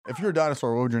If you're a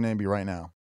dinosaur, what would your name be right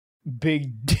now?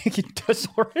 Big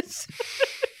Dickintosaurus.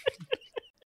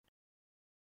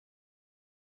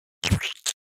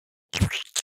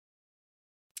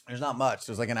 There's not much.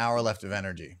 There's like an hour left of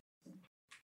energy.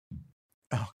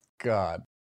 Oh, God.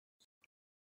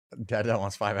 Dad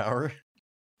wants 5 hours.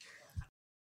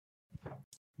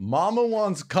 Mama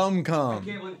wants cum. I can't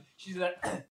believe she's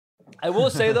that. I will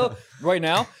say though, right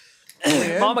now,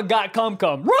 Mama got cum.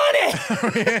 Run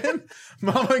it!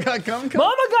 Mama got cum.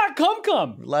 Mama got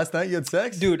cum. Last night you had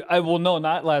sex? Dude, no,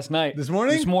 not last night. This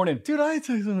morning? This morning. Dude, I had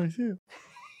sex on too.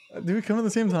 Did we come at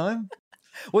the same time?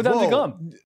 What time did you Whoa.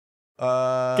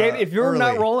 come? Gabe, if you're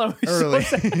not rolling, I'm early.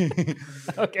 so sad.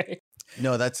 Okay.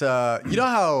 No, that's you know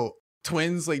how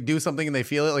twins like do something and they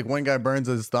feel it? Like one guy burns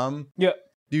his thumb. Yeah.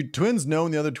 Dude, twins know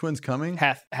when the other twin's coming.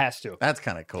 Has to. That's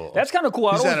kind of cool. That's kind of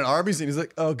cool. He's at an Arby's and he's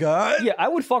like, "Oh God." Yeah, I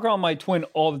would fuck around my twin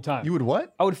all the time. You would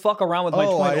what? I would fuck around with my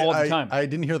twin all the time. I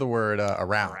didn't hear the word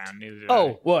around.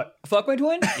 Oh, what? Fuck my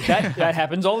twin? That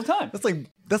happens all the time. That's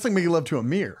like making love to a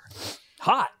mirror.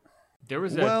 Hot. There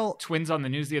was Well- twins on the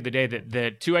news the other day that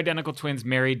the two identical twins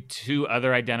married two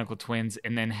other identical twins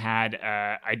and then had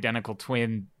identical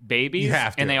twin babies. You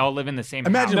have to. And they all live in the same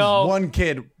Imagine house. No. one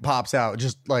kid pops out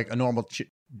just like a normal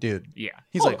dude. Yeah.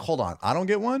 He's Hold like, on. "Hold on, I don't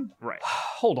get one." Right.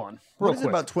 Hold on. Real What is it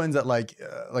quick. about twins that like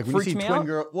when you Freaks see me twin out?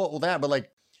 girl? Well, that, but like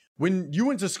when you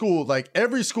went to school, like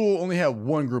every school only had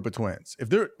one group of twins. If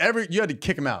they're you had to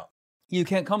kick them out. You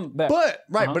can't come back. But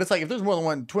right, Uh-huh. but it's like if there's more than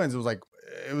one twins, it was like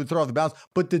it would throw off the balance.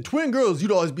 But the twin girls,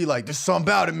 you'd always be like, "There's something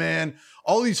about it, man."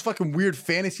 All these fucking weird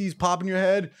fantasies pop in your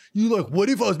head. You like, what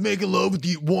if I was making love with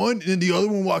the one and then the other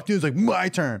one walked in? It's like my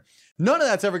turn. None of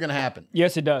that's ever gonna happen.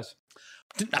 Yes, it does.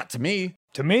 Not to me.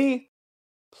 To me,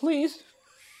 please.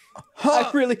 Huh?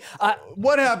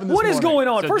 What happened? This What is morning? going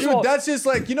on? So, First Dude, of all, that's just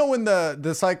like, you know, when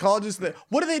the psychologists,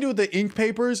 what do they do with the ink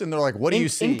papers? And they're like, what do you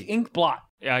see? ink blot.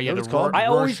 Yeah, What the it's called?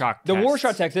 Rorschach The test.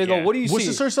 Rorschach test. They go, Yeah. what do you see?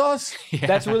 Worcestershire sauce? Yeah.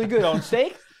 That's really good on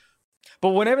steak. But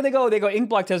whenever they go ink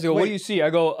block test. They go, what Wait. do you see? I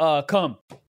go, cum.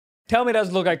 Tell me it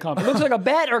doesn't look like cum. It looks like a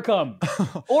bat or cum,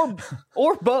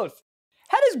 or both.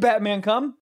 How does Batman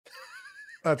come?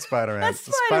 That's Spider-Man. That's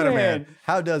Spider-Man.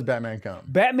 How does Batman come?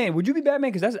 Batman. Would you be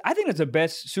Batman? Because I think that's the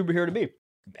best superhero to be.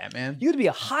 Batman? You could be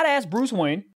a hot ass Bruce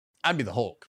Wayne. I'd be the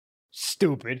Hulk.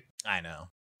 Stupid. I know.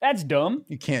 That's dumb.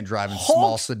 You can't drive in Hulk?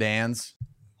 small sedans.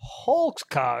 Hulk's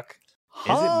cock.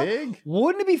 Huh? Is it big?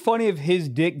 Wouldn't it be funny if his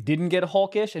dick didn't get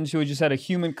hulkish and so he just had a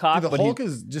human cock? Dude, the but Hulk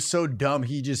is just so dumb.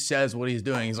 He just says what he's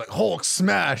doing. He's like, Hulk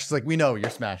smash. It's like, we know you're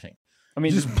smashing. I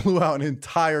mean, You just blew out an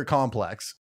entire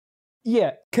complex.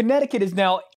 yeah, Connecticut is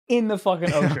now in the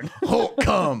fucking ocean. Hulk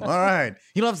come. All right.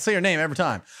 You don't have to say your name every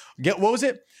time. What was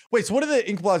it? Wait, so what do the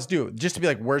ink blots do? Just to be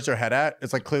like, where's their head at?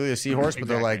 It's like clearly a seahorse, but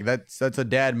they're like, that's a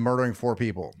dad murdering 4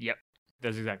 people. Yep.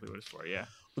 That's exactly what it's for. Yeah.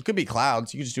 It could be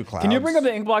clouds. You could just do clouds. Can you bring up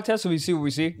the ink block test so we see what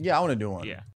we see? Yeah, I want to do one.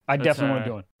 Yeah. I Let's, definitely want to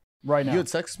do one right now. You had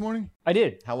sex this morning? I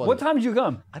did. How was what it? time did you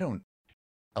come? I don't.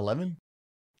 11?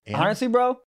 AM? Honestly,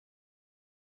 bro,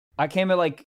 I came at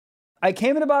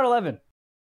about 11.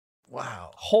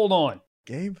 Wow. Hold on.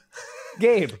 Gabe?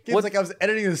 Gabe, Gabe's what? like, I was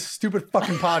editing this stupid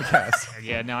fucking podcast.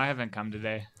 Yeah. No, I haven't come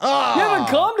today. Ah! You haven't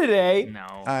come today.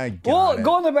 No. I got Well, it.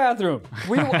 go in the bathroom.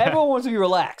 Everyone wants to be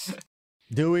relaxed.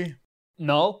 Do we?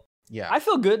 No. Yeah. I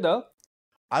feel good, though.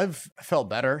 I've felt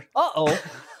better. Uh-oh.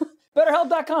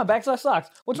 BetterHelp.com/socks.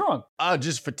 What's wrong?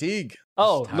 Just fatigue.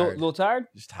 Oh, Just tired. little tired?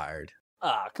 Just tired.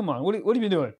 Ah, come on. What have you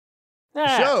been doing?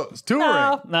 Shows.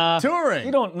 Touring. Nah. Touring.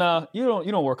 You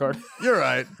don't work hard. You're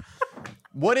right.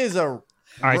 What is a... All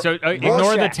right. So ignore the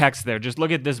Rorschach. text there. Just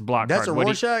look at this block That's card. a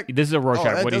Rorschach? This is a Rorschach.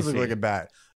 Oh, that What do you does look see? like a bat.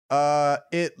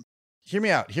 Hear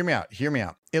me out.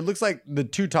 It looks like the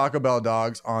 2 Taco Bell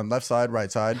dogs on left side,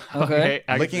 right side, Okay.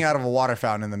 I can licking see- out of a water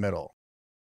fountain in the middle.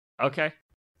 Okay.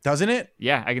 Doesn't it?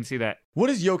 Yeah, I can see that. What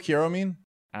does Yokiro mean?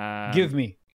 Give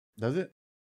me. Does it?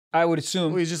 I would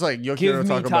assume. Well, he's just like Yokiro Give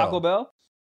me Taco Bell.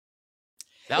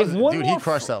 That If was, one dude, he more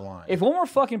crushed that line. If one more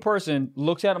fucking person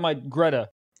looks at my Greta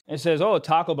and says, "Oh,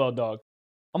 Taco Bell dog,"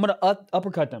 I'm gonna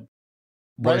uppercut them.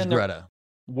 Where's right in their- Greta?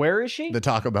 Where is she? The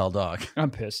Taco Bell dog. I'm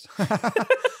pissed.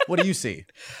 What do you see?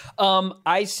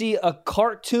 I see a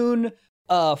cartoon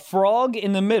frog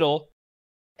in the middle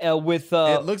with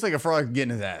It looks like a frog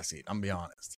getting his ass eaten. I'm gonna be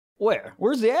honest. where?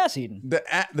 Where's the ass eating?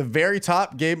 The very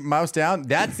top, Gabe, mouse down.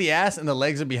 That's the ass, and the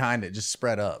legs are behind it, just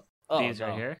spread up. Oh, These no.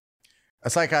 right here. A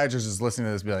psychiatrist is listening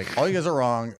to this, be like, "All you guys are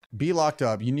wrong. Be locked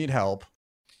up. You need help."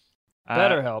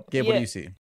 Better help. Gabe, what do you see?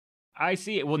 I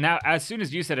see it. Well, now as soon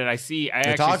as you said it, I actually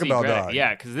Taco see Bell Greta. dog.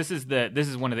 Yeah, because this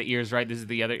is one of the ears, right? This is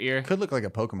the other ear. Could look like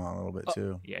a Pokemon a little bit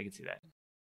too. Yeah, I can see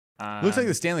that. Looks like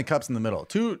the Stanley Cup's in the middle.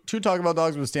 Two Taco Bell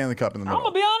dogs with a Stanley Cup in the I'm middle.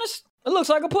 gonna be honest. It looks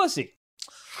like a pussy.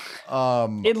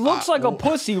 It looks like a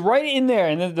pussy right in there,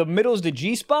 and then the middle is the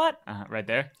G spot. Right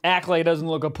there. Act like it doesn't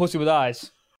look a pussy with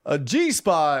eyes. A G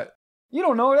spot. You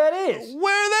don't know what that is.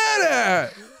 Where that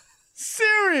at?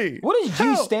 Siri. What does G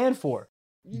Help. stand for?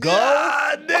 Go.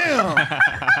 God damn.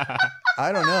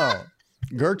 I don't know.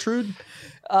 Gertrude.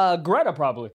 Greta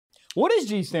probably. What does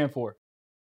G stand for?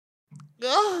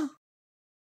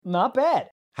 Not bad.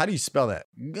 How do you spell that?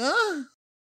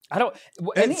 I don't.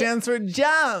 It stands for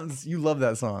Jones. You love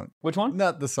that song. Which one?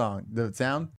 Not the song. The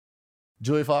sound.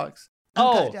 Julia Fox.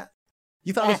 Oh. Uncut Gems.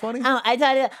 You thought it was funny? Oh, I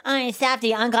thought it was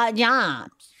Safety Uncut Gems.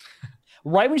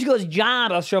 Right when she goes,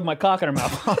 John, I'll shove my cock in her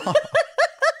mouth.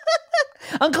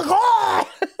 Uncle Claw!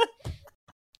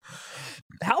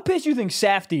 How pissed do you think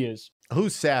Safdie is?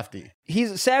 Who's Safdie?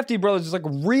 Safdie brothers is like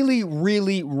really,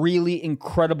 really, really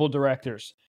incredible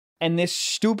directors. And this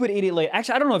stupid idiot lady,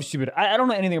 actually, I don't know if she's stupid. I don't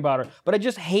know anything about her, but I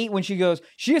just hate when she goes,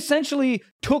 she essentially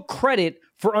took credit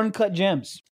for Uncut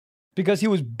Gems because he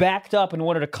was backed up and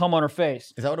wanted to come on her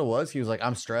face. Is that what it was? He was like,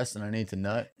 I'm stressed and I need to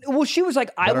nut. Well, she was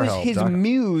like, I was BetterHelp, his doc.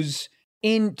 muse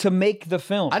to make the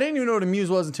film. I didn't even know what a Muse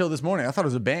was until this morning. I thought it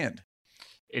was a band.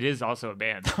 It is also a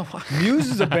band. Muse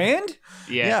is a band?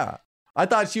 Yeah. I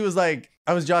thought she was like,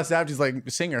 I was Josh Safdie's like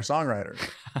singer, songwriter.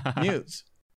 Muse.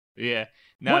 Yeah.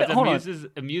 No, What- it's hold on.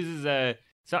 a muse is a.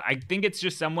 So I think it's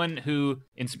just someone who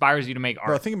inspires you to make art.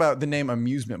 Bro, think about the name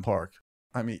amusement park.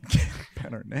 I mean,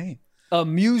 better name.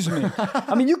 Amusement.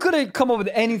 I mean, you could have come up with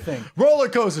anything. Roller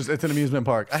coasters. It's an amusement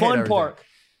park. I hate Fun everything. park.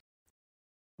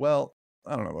 Well,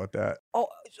 I don't know about that. Oh,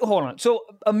 hold on. So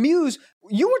Amuse,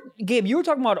 Gabe, you were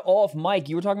talking about off mic.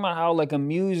 You were talking about how like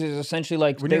Amuse is essentially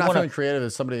like When they you're not want feeling to. creative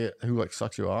as somebody who like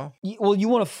sucks you off. Well, you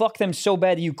want to fuck them so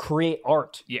bad that you create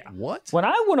art. Yeah. What? When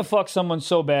I want to fuck someone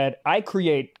so bad, I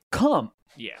create cum.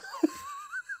 Yeah.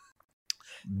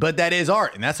 But that is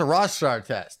art, and that's a Rorschach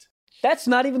test. That's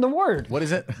not even the word. What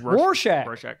is it? Rorschach.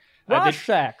 Rorschach.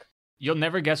 Rorschach. You'll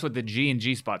never guess what the G in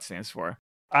G spot stands for.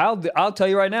 I'll tell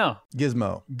you right now.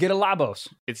 Gizmo. Get a labos.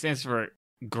 It stands for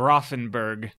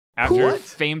Grafenberg, after What?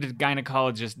 famed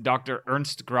gynecologist Dr.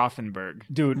 Ernst Grafenberg.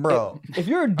 Dude, Bro. if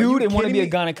you're a dude you and want to kidding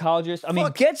be a me? gynecologist, I mean,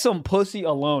 Fuck. get some pussy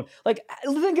alone. Like,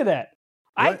 think of that.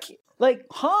 What?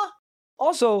 Huh?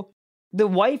 Also, the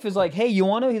wife is like, hey, you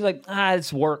want to? He's like,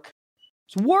 it's work.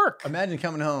 It's work. Imagine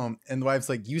coming home and the wife's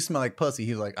like, you smell like pussy.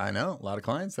 He's like, I know. A lot of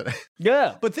clients today.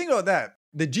 Yeah. But think about that.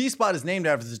 The G spot is named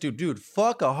after this dude. Dude,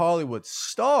 fuck a Hollywood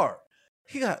star.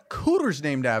 He got cooters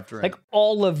named after him. Like,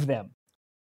 all of them.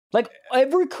 Like,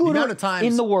 every amount cooter of times-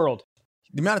 in the world.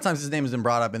 the amount of times his name has been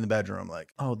brought up in the bedroom, like,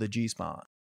 oh, the G spot.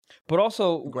 But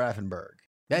also, Grafenberg.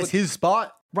 That's But- his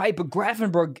spot. right, but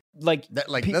Grafenberg, like,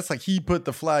 That's like he put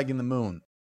the flag in the moon.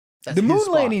 That's the his moon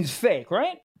spot. landing's fake,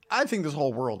 right? I think this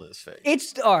whole world is fake.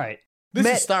 It's, all right. This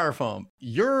Matt- is styrofoam.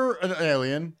 You're an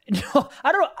alien. No,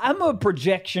 I don't know. I'm a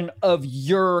projection of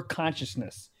your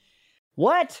consciousness.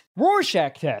 What?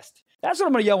 Rorschach test. That's what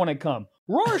I'm going to yell when I come.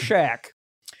 Rorschach.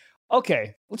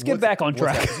 Okay, let's get back on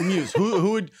track. What's that? Muse.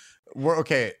 Who would?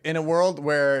 Okay, in a world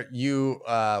where you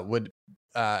would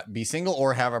be single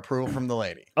or have approval from the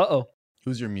lady, Uh-oh.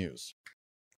 who's your muse?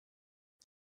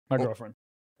 My Oh. girlfriend.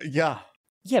 Yeah,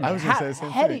 Yeah, I man. was gonna say the same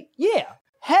how thing.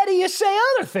 How do you say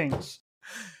other things?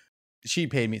 she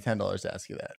paid me $10 to ask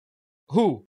you that.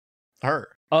 Who?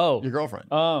 Her, Oh. your girlfriend.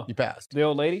 Oh. You passed. The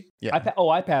old lady? Yeah. I passed. I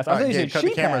All thought right, you Gabe, said cut she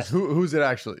the cameras. passed. Who's it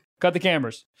actually? Cut the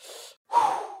cameras.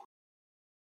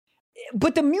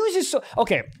 But the muse is so...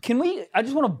 Okay, can we... I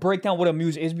just want to break down what a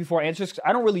muse is before I answer this, because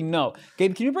I don't really know.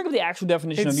 Gabe, can you bring up the actual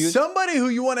definition of It's muse? somebody who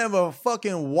you want to have a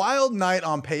fucking wild night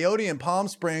on peyote and Palm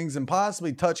Springs and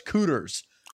possibly touch cooters.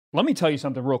 Let me tell you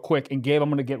something real quick, and Gabe, I'm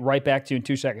going to get right back to you in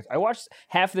 2 seconds. I watched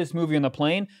half of this movie on the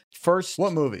plane. First...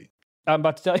 What movie? I'm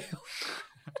about to tell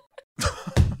you.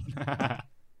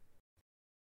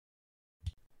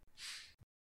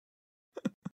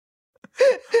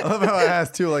 I love how I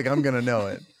asked too, like I'm gonna know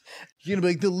it. You're gonna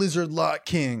be like the Lizard Lot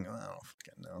King. I don't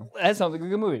fucking know. That sounds like a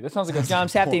good movie. That sounds like a John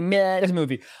Safdie that's a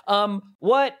movie.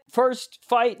 What? First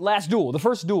fight, last duel. The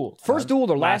first duel. First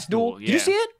duel or last duel. Did you yeah.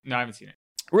 see it? No, I haven't seen it.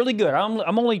 Really good.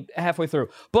 I'm only halfway through.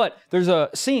 But there's a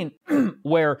scene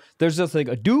where there's just like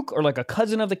a duke or like a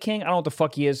cousin of the king. I don't know what the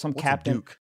fuck he is. Some What's captain. a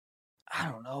Duke? I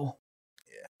don't know.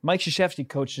 Yeah. Mike Krzyzewski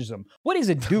coaches him. What is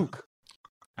a duke?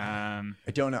 I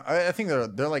don't know. I think they're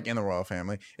like in the royal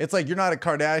family. It's like you're not a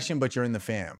Kardashian, but you're in the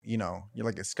fam. You know, you're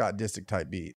like a Scott Disick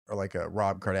type beat or like a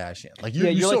Rob Kardashian. Like you, Yeah,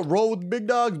 you you're still like- roll with the big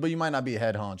dogs, but you might not be a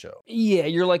head honcho. Yeah,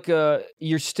 you're like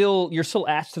you're still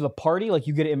asked to the party. Like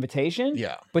you get an invitation.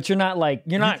 Yeah, But you're not like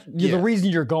you're not. The yeah. reason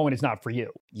you're going is not for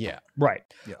you. yeah. Right.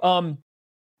 Yeah.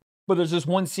 But there's this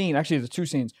one scene, actually there's two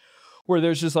scenes, where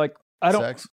there's just like I don't.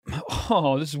 Sex?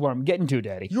 Oh, this is where I'm getting to,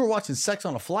 Daddy. You were watching sex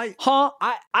on a flight? Huh?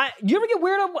 You ever get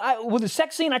weird with the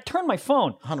sex scene? I turned my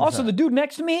phone. 100%. Also, the dude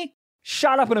next to me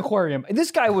shot up an aquarium.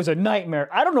 This guy was a nightmare.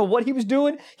 I don't know what he was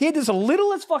doing. He had this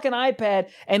littlest fucking iPad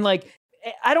and like,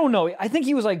 I don't know. I think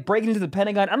he was like breaking into the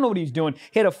Pentagon. I don't know what he was doing.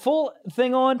 He had a full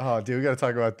thing on. Oh, dude, we got to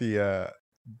talk about the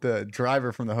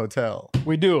driver from the hotel.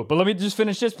 We do, but let me just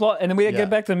finish this plot and then we gotta Yeah. get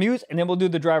back to the muse and then we'll do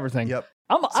the driver thing. Yep.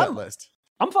 I'm Set list.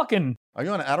 fucking, Are you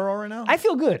on Adderall right now? I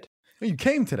feel good. You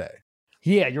came today.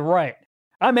 Yeah, you're right.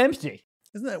 I'm empty.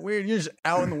 Isn't that weird? You're just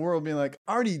out in the world being like,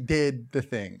 I already did the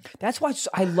thing. That's why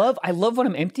I love when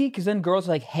I'm empty because then girls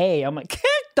are like, hey, I'm like, get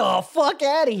the fuck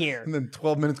out of here. And then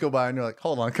 12 minutes go by and you're like,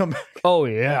 hold on, come back. Oh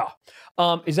yeah.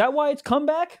 Is that why it's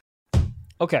comeback?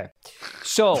 Okay.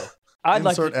 So I'd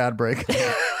like Insert to, ad break.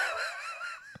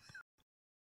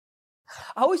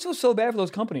 I always feel so bad for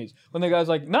those companies when the guy's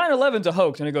like 9/11's a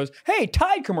hoax and it goes, hey,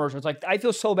 Tide commercial. It's like I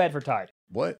feel so bad for Tide.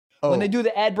 What? Oh, When they do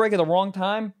the ad break at the wrong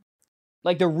time,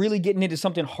 like they're really getting into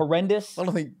something horrendous. I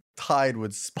don't think Tide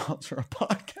would sponsor a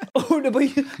podcast. Oh, no, but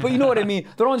you know what I mean.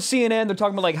 They're on CNN. They're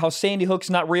talking about like how Sandy Hook's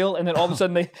not real, and then all of a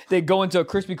sudden they go into a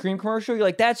Krispy Kreme commercial. You're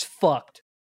like, that's fucked.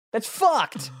 That's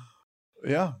fucked.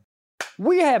 Yeah.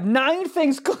 We have 9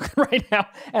 things cooking right now,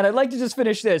 and I'd like to just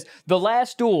finish this. The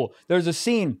Last Duel. There's a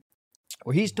scene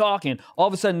where he's talking. All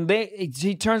of a sudden,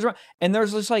 he turns around, and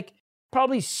there's just like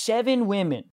probably 7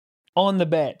 women on the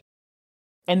bed.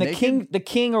 And the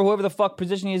king or whoever the fuck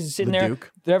position he is sitting The there.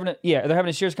 Duke? They're having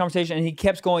a serious conversation, and he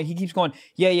keeps going.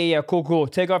 Yeah, cool.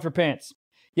 Take off your pants.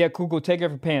 Yeah, cool. Take off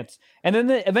your pants. And then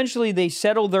eventually they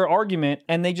settle their argument,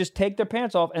 and they just take their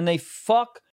pants off, and they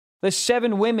fuck the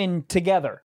 7 women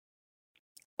together.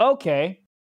 Okay,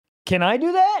 can I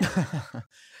do that?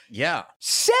 Yeah.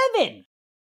 7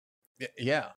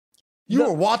 Yeah. You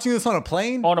were watching this on a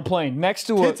plane? on a plane next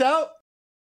to Tits out?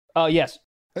 Yes,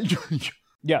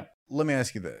 yeah, Let me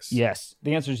ask you this. yes.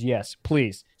 The answer is yes.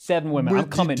 Please, 7 women. Wait, I'm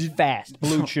coming fast.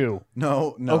 Blue Chew.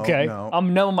 No. Okay, No.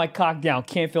 I'm numbing my cock down.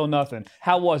 Can't feel nothing.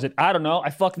 How was it? I don't know. I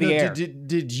fucked the No, air.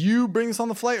 Did you bring this on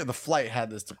the flight or the flight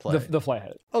had this to play? The flight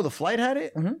had it. Oh, the flight had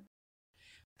it? Mhm.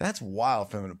 That's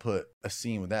wild for him to put a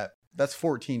scene with that. That's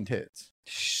 14 tits.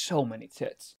 So many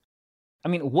tits. I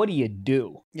mean, what do you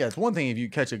do? Yeah, it's one thing if you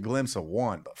catch a glimpse of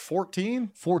one, but 14?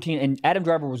 14, and Adam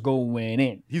Driver was going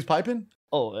in. He's piping?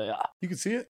 Oh yeah. You could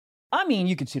see it? I mean,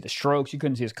 you could see the strokes. You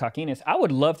couldn't see his cockiness. I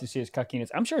would love to see his cockiness.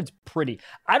 I'm sure it's pretty.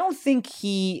 I don't think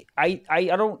I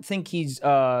don't think he's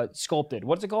sculpted.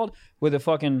 What's it called? With a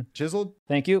fucking Chiseled?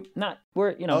 thank you. Not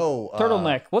where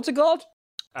turtleneck. What's it called?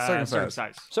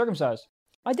 Circumcised. Circumcised.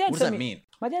 My dad What does sent that me. mean?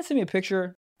 My dad sent me a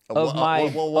picture What?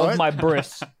 of my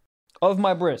bris. Of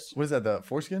my bris. What is that, the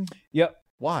foreskin? Yep.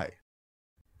 Why?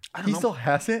 I don't He know. still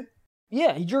has it?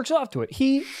 Yeah, he jerks off to it.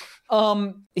 He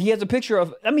has a picture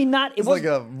of. I mean, not. It It's was like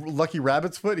a lucky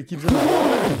rabbit's foot. He keeps it in the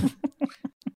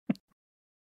water.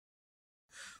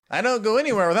 I don't go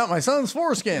anywhere without my son's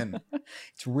foreskin.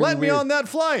 It's really Let me weird. on that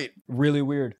flight. Really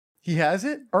weird. He has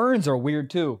it? Urns are weird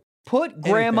too. Put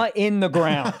grandma in the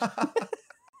ground.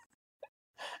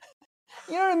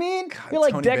 You know what I mean? You're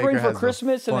like Tony decorating Baker for has the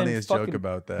Christmas and then funniest fucking. joke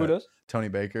about that. Who does? Tony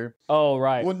Baker. Oh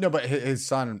right. Well, no, but his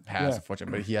son passed, Yeah.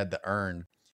 unfortunately, but he had the urn.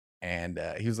 And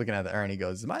he was looking at the urn. He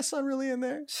goes, is my son really in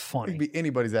there? It's It funny. could be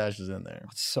anybody's ashes in there.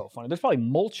 It's so funny. There's probably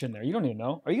mulch in there. You don't even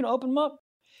know. Are you gonna open them up?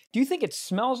 Do you think it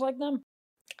smells like them?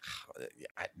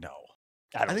 No.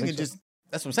 I don't I think it so. just,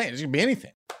 that's what I'm saying. It can be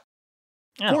anything.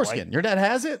 I don't like Foreskin. Your dad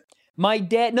has it? My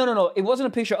dad. No. It wasn't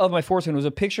a picture of my foreskin. It was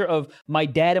a picture of my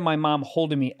dad and my mom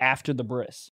holding me after the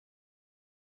bris,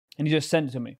 and he just sent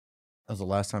it to me. That was the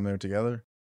last time they were together.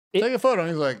 It- Take a photo. And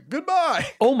he's like, goodbye.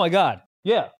 Oh my god.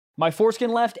 Yeah. My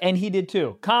foreskin left, and he did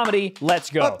too. Comedy. Let's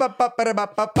go.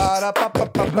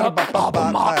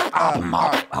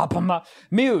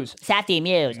 Muse. Safety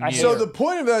Muse. So the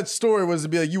point of that story was to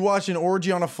be like, you watch an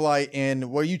orgy on a flight, and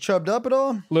were you chubbed up at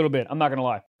all? A little bit. I'm not gonna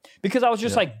lie, because I was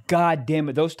just like, God damn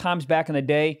it, those times back in the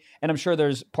day, and I'm sure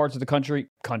there's parts of the country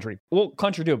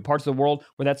too, parts of the world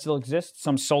where that still exists.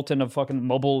 Some sultan of fucking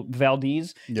Mobile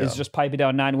Valdez is just piping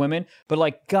down 9 women, but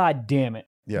like, God damn it,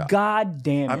 Yeah. God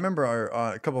damn it. I remember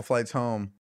a couple of flights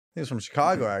home. I think it was from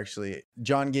Chicago, actually.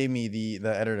 John gave me the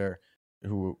editor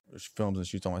who films and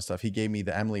shoots all my stuff. He gave me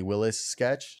the Emily Willis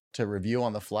sketch to review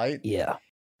on the flight. Yeah.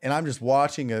 And I'm just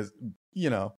watching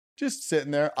just sitting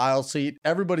there, aisle seat.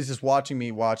 Everybody's just watching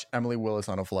me watch Emily Willis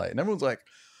on a flight. And everyone's like,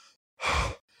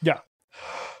 Yeah.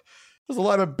 there's a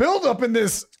lot of buildup in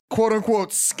this quote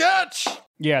unquote sketch.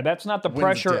 Yeah, that's not the Wins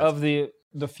pressure death. of the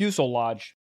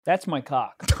fuselage. That's my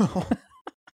cock.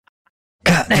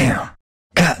 Goddamn.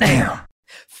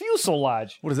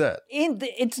 Fuselage. What is that?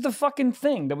 It's the fucking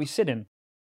thing that we sit in.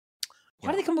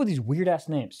 Why do they come up with these weird ass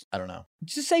names? I don't know.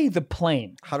 Just say the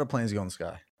plane. How do planes go in the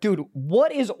sky? Dude,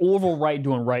 what is Orville Wright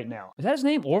doing right now? Is that his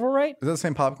name? Orville Wright? Is that the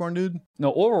same popcorn dude?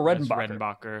 No, Orville That's Redenbacher.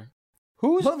 Redenbacher.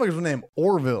 Who's Motherfucker's name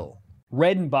Orville.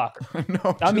 Redenbacher?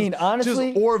 No, I mean,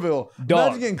 honestly, just Orville. dog.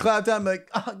 Imagine getting clapped out and be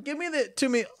like, give me that to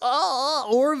me.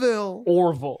 Orville.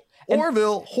 Orville. And,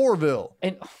 Orville, Horville.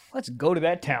 and let's go to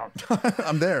that town.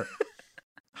 I'm there.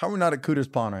 How are we not at Cooter's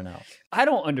Pond right now? I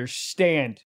don't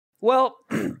understand. Well,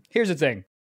 here's the thing.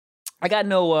 I got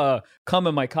no cum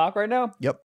in my cock right now.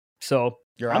 Yep. So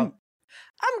You're I'm out.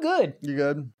 I'm good. You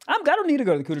good? I don't need to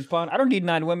go to the Cooter's Pond. I don't need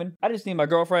 9 women. I just need my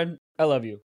girlfriend. I love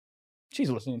you. She's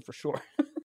listening for sure.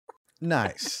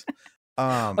 Nice.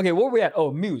 Okay, where were we at?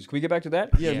 Oh, muse. Can we get back to that?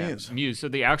 Yeah, Muse. Muse. So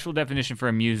the actual definition for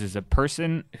a muse is a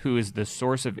person who is the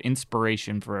source of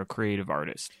inspiration for a creative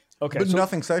artist. Okay, But so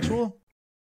nothing sexual?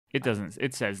 It doesn't.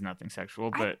 It says nothing sexual,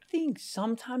 I but think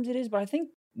sometimes it is, but I think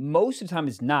most of the time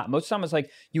it's not. Most of the time it's like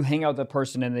you hang out with that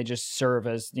person and they just serve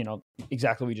as,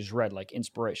 exactly what we just read, like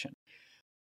inspiration.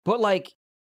 But like,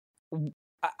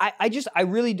 I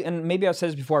really, and maybe I've said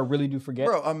this before, I really do forget.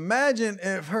 Bro, imagine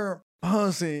if her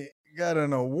pussy got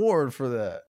an award for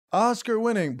that. Oscar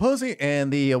winning pussy.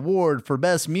 And the award for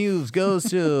best muse goes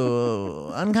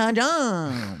to Uncut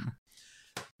Jam.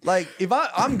 Like, if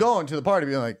I'm going to the party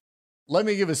being like, let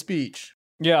me give a speech.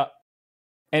 Yeah.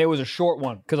 And it was a short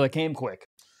one because I came quick.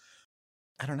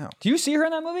 I don't know. Do you see her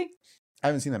in that movie? I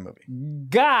haven't seen that movie.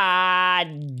 God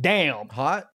damn.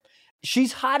 Hot?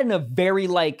 She's hot in a very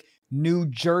like New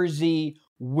Jersey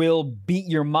will beat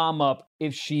your mom up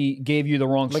if she gave you the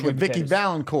wrong Like a sweet Vicky potatoes.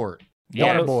 Valancourt. Yeah.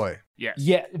 Water boy. yes.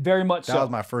 Yeah, very much That so. was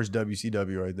my first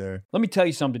WCW right there. Let me tell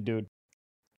you something, dude.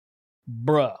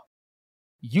 Bruh,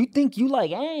 you think you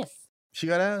like ass? She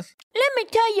got ass? Let me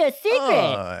tell you a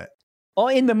secret. Oh,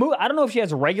 in the movie, I don't know if she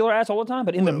has a regular ass all the time,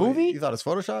 but in the Wait, movie, You thought it's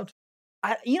photoshopped?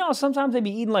 sometimes they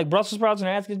be eating like Brussels sprouts and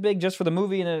their ass gets big just for the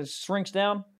movie and it shrinks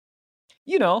down.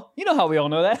 You know how we all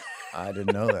know that. I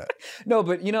didn't know that. No,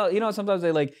 but sometimes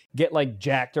they like get like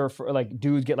jacked or like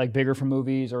dudes get like bigger for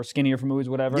movies or skinnier for movies,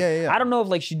 whatever. Yeah. I don't know if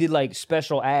like she did like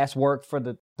special ass work for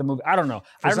the movie. I don't know.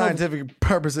 For I don't know if- scientific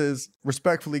purposes,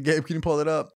 respectfully, Gabe, can you pull it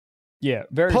up? yeah,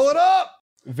 very Pull it up!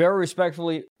 very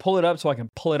respectfully, pull it up so I can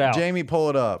pull it out. Jamie, pull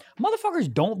it up.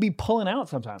 Motherfuckers don't be pulling out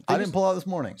sometimes. I didn't pull out this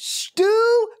morning.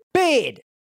 Stupid.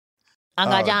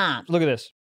 Uncut Jam. Look at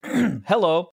this.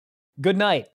 Hello. Good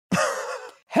night.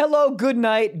 Hello. Good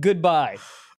night. Goodbye.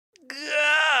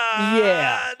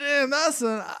 Yeah. Damn, that's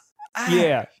an.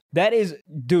 Yeah. That is,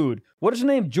 dude. What is her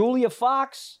name? Julia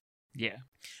Fox? Yeah.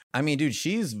 I mean, dude,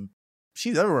 she's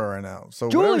everywhere right now. So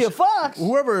Julia whatever Fox?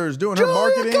 whoever is doing her Julia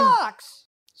marketing. Fox.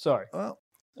 Sorry. Well,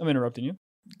 I'm interrupting you.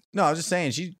 no, I was just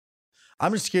saying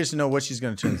I'm just curious to know what she's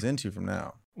going to turn this into from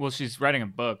now. Well, she's writing a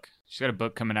book. She's got a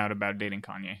book coming out about dating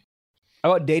Kanye.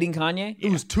 How about dating Kanye?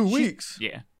 It was 2 weeks.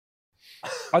 Yeah.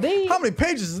 Are they How many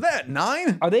pages is that?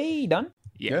 9? are they done?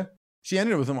 Yeah. She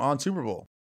ended with him on Super Bowl.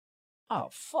 Oh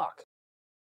fuck.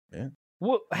 Yeah.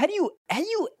 What how do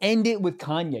you end it with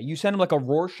Kanye? You send him like a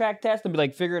Rorschach test and be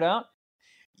like, figure it out?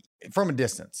 From a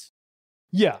distance.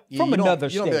 Yeah. From You don't- another You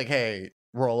state. don't be like, hey,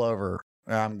 roll over.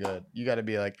 I'm good. You got to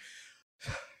be like,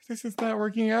 this is not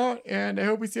working out, and I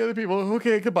hope we see other people.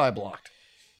 Okay, goodbye, blocked.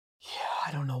 yeah,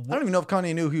 I don't know I what don't even know if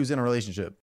Kanye knew he was in a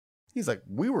relationship. He's like,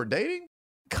 we were dating?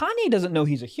 Kanye doesn't know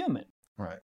he's a human.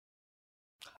 Right.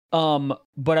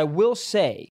 But I will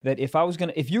say that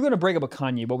if you're gonna break up with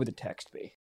Kanye, what would the text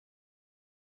be?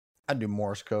 I'd do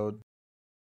Morse code.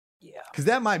 Yeah. Because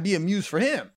that might be a muse for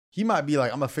him. He might be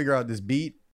like, I'm going to figure out this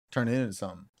beat, turn it into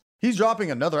something. He's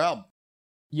dropping another album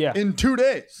Yeah. in 2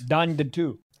 days. Don did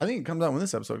too. I think it comes out when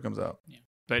this episode comes out.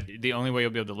 But the only way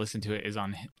you'll be able to listen to it is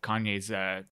on Kanye's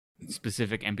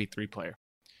specific MP3 player.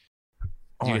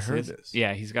 Oh, Do you I see heard this.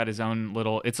 Yeah, he's got his own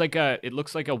little. It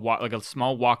looks like a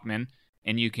small Walkman,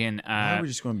 and you can. Why are we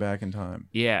just going back in time?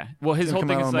 Yeah. Well, his It's whole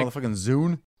gonna thing come is out like on motherfucking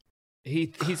Zune.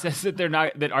 he says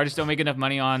that artists don't make enough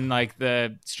money on like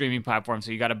the streaming platform,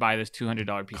 so you got to buy this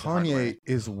 $200 piece of hardware. Kanye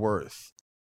is worth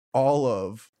all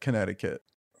of Connecticut.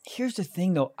 Here's the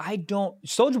thing though,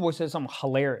 Soulja Boy said something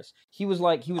hilarious. He was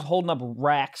holding up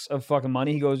racks of fucking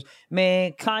money. He goes,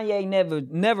 man, Kanye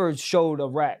never showed a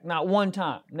rack. Not one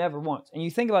time. Never once. And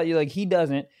you think about it, you're like, he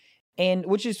doesn't. And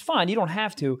which is fine. You don't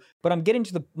have to. But I'm getting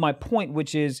to my point,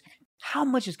 which is how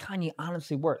much is Kanye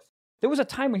honestly worth? There was a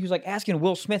time where he was like asking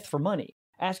Will Smith for money.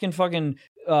 Asking fucking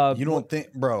You don't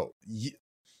think, bro,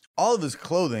 all of his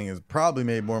clothing has probably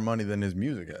made more money than his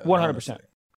music has. 100%. honestly.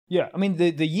 Yeah, I mean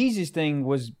the Yeezys thing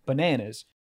was bananas,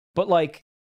 but like,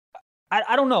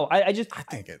 I don't know. I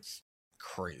think it's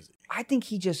crazy. think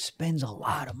he just spends a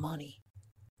lot of money.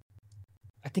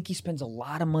 I think he spends a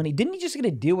lot of money. Didn't he just get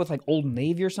a deal with like Old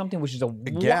Navy or something, which is a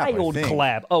Gap, I wild think.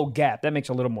 collab? Oh, Gap. That makes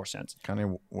a little more sense.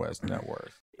 Kanye West net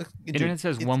worth. Dude, Internet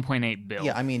says it's- 1.8 bill.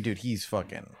 Yeah, I mean, dude, he's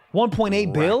fucking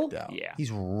 1.8 bill? racked out. Yeah.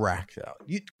 He's racked out.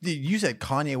 You said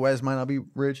Kanye West might not be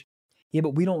rich. Yeah,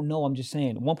 but we don't know. I'm just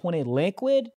saying. 1.8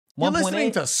 liquid? You're 1.8?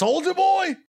 listening to Soulja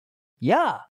Boy?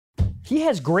 Yeah. He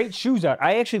has great shoes out.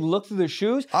 I actually looked through the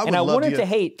shoes I would and I love to wanted get- to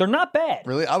hate. They're not bad.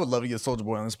 Really? I would love to get Soulja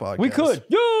Boy on this podcast. We could.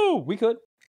 We could.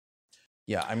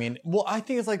 Yeah, I mean, well, I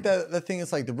think it's like the thing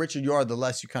is like the richer you are, the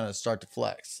less you kind of start to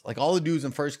flex. Like all the dudes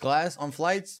in first class on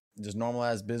flights, just normal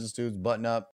ass business dudes, button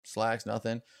up, slacks,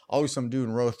 nothing. Always some dude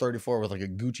in row 34 with like a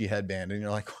Gucci headband, and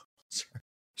you're like,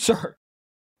 Sir,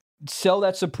 sell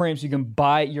that Supreme so you can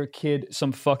buy your kid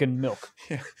some fucking milk.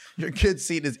 your kid's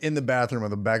seat is in the bathroom on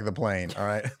the back of the plane. All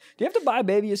right. Do you have to buy a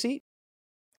baby a seat?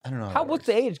 I don't know. What's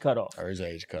the age cutoff? Or is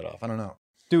age cut off? I don't know.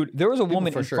 Dude, there was a People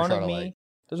woman for in sure front try of to, me. like-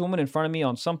 There's a woman in front of me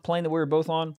on some plane that we were both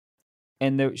on.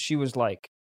 And she was like,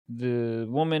 the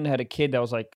woman had a kid that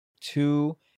was like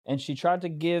 2, and she tried to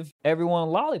give everyone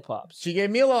lollipops. She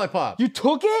gave me a lollipop. You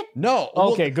took it? No.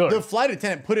 Okay, good. The flight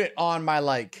attendant put it on my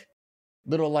like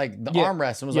little like the Yeah,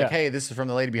 armrest and was yeah. like, "Hey, this is from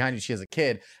the lady behind you. She has a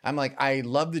kid." I'm like, I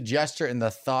love the gesture and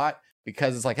the thought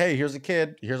because it's like, "Hey, here's a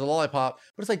kid. Here's a lollipop."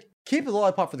 But it's like, keep the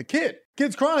lollipop for the kid.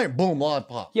 Kid's crying. Boom,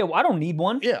 lollipop. Yeah, well, I don't need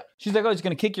one. Yeah. She's like, oh, he's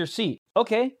going to kick your seat.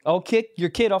 Okay, I'll kick your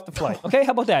kid off the flight. Okay,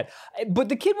 how about that? But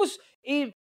the kid was,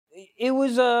 it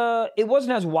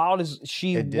wasn't as wild as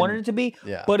she It wanted didn't. it to be,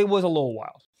 Yeah. but it was a little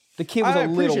wild. The kid was I a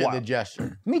little appreciate wild. the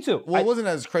gesture. Me too. Well, it wasn't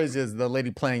as crazy as the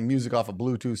lady playing music off a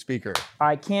Bluetooth speaker.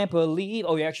 I can't believe.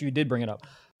 Oh, yeah, actually, you did bring it up,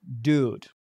 dude.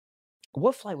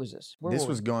 What flight was this? Where This were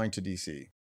was we? going to DC.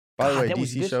 By the God, way, that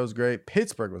was DC this- show was great.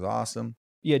 Pittsburgh was awesome.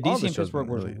 Yeah, All DC the and shows Pittsburgh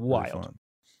were was really wild.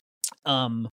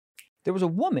 fun. There was a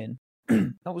woman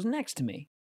that was next to me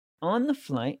on the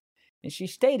flight, and she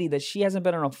stated that she hasn't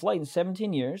been on a flight in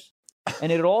 17 years.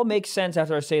 And it all makes sense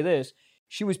after I say this.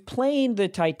 She was playing the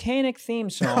Titanic theme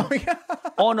song Oh, yeah.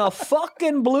 on a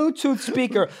fucking Bluetooth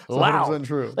speaker, It's loud. 100%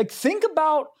 true. Like, think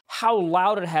about how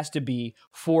loud it has to be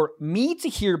for me to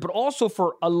hear, but also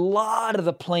for a lot of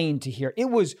the plane to hear. It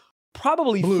was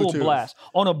probably full Bluetooth. blast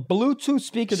on a Bluetooth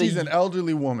speaker. She's an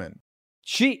elderly woman.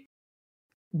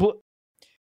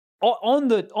 On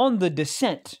the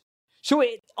descent. So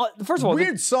first of all,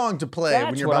 Weird song to play when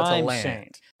that's you're what about to I'm land.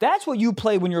 saying. That's what you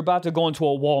play when you're about to go into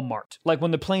a Walmart, like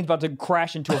when the plane's about to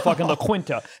crash into a fucking La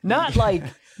Quinta. Not like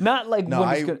No, when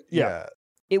it's gonna, yeah.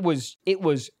 It was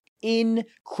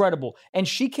incredible. And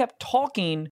she kept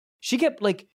talking. She kept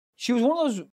she was one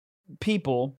of those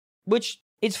people, which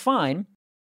it's fine,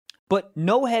 but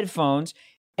no headphones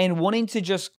and wanting to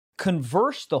just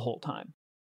converse the whole time.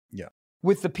 Yeah.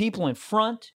 With the people in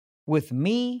front, with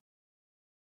me.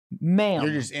 Ma'am.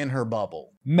 You're just in her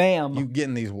bubble. Ma'am. You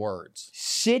getting these words.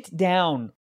 Sit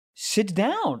down. Sit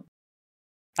down.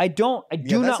 I do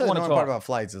Yeah, not that's the want to annoying talk. part about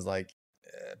flights is like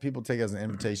people take it as an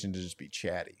invitation to just be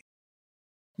chatty.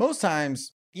 Most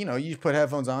times, you put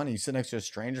headphones on and you sit next to a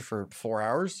stranger for 4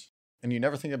 hours and you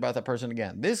never think about that person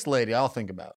again. This lady, I'll think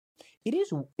about. It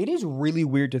is really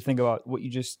weird to think about what you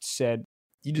just said.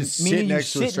 You just Meaning sit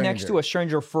next to a you sit stranger. next to a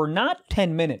stranger for not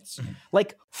 10 minutes,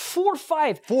 like 4 or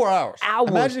 5 4 hours. hours.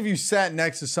 Imagine if you sat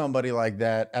next to somebody like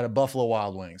that at a Buffalo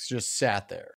Wild Wings, just sat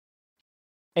there.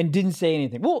 and didn't say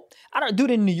anything. Well, I don't, dude.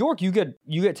 In New York, you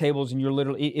get tables, and you're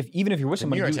literally even if you're with The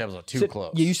somebody, New York you tables are too sit-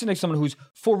 close. Yeah, you sit next to someone who's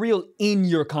for real in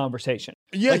your conversation.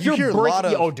 Yeah, like you hear a lot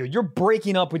of oh, dude, you're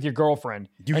breaking up with your girlfriend.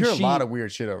 you and hear a she- lot of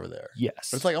weird shit over there. Yes.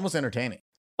 But it's like almost entertaining.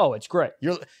 Oh, it's great.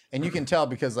 And you can tell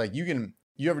because like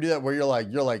you ever do that where you're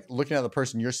like looking at the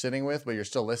person you're sitting with, but you're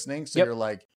still listening. So Yep. you're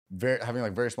like having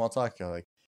like very small talk. You're like,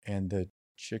 and the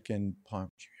chicken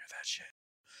pump. Did you hear that shit?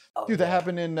 Oh, Dude, that yeah.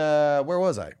 happened in where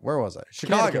was I?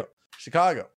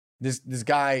 Chicago. This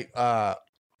guy and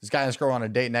this girl were on a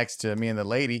date next to me and the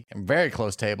lady and very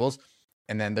close tables.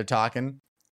 And then they're talking.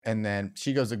 And then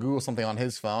she goes to Google something on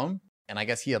his phone. And I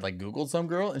guess he had like Googled some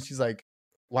girl. And she's like,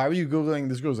 why were you Googling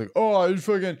this girl's like, oh, I just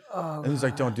fucking Oh, and he's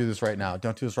like, don't do this right now.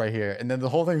 Don't do this right here. And then the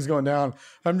whole thing's going down.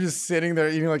 I'm just sitting there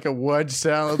eating like a wedge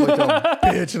salad like a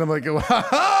bitch. And I'm like, ha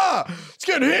ha! It's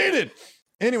getting heated.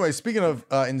 Anyway, speaking of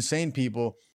insane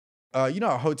people, you know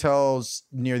how hotels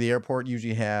near the airport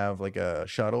usually have like a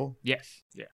shuttle? Yes.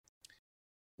 Yeah.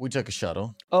 We took a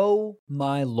shuttle. Oh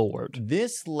my lord.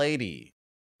 This lady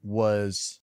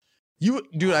was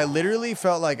dude, I literally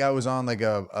felt like I was on like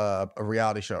a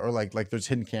reality show or like there's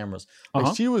hidden cameras. Like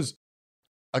Uh-huh. she was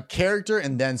a character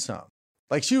and then some.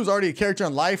 Like she was already a character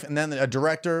in life, and then a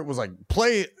director was like,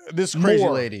 play this crazy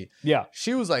More. lady. Yeah.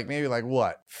 She was like maybe like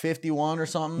what, 51 or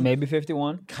something? Maybe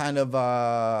 51. Kind of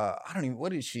I don't even,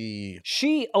 what is she?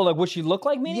 Like what she looked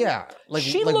like, meaning? Yeah. Like,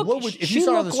 she like looked, what would, if she you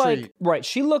saw her on the looked like, street? right,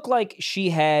 she looked like she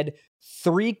had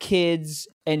 3 kids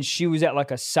and she was at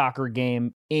like a soccer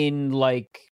game in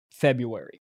like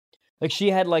February. Like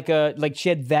she had she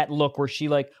had that look where she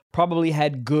like probably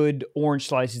had good orange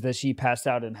slices that she passed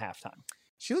out in halftime.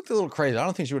 She looked a little crazy. I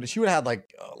don't think she would have had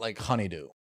like honeydew.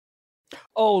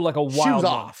 Oh, like a wild She was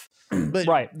one. off. But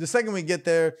Right. the second we get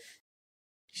there,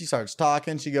 she starts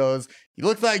talking. She goes, "You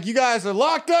look like you guys are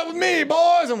locked up with me,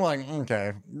 boys." I'm like,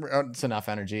 okay, it's enough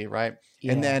energy, right?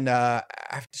 And Yeah. then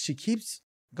after she keeps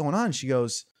going on, she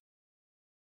goes,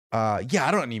 yeah,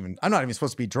 I'm not even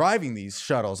supposed to be driving these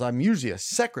shuttles. I'm usually a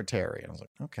secretary. And I was like,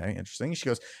 okay, interesting. She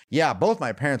goes, yeah, both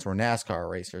my parents were NASCAR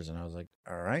racers. And I was like,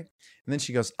 all right. And then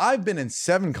she goes, I've been in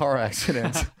 7 car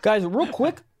accidents. Guys, real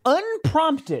quick,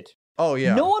 unprompted. Oh,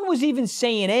 yeah. No one was even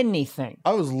saying anything.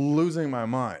 I was losing my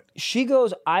mind. She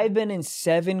goes, I've been in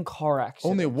 7 car accidents.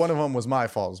 Only one of them was my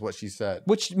fault, is what she said.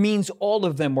 Which means all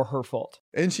of them were her fault.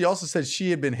 And she also said she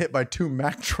had been hit by 2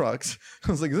 Mack trucks.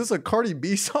 I was like, is this a Cardi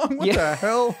B song? What Yeah. the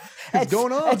hell is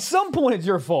going on? At some point, it's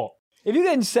your fault. If you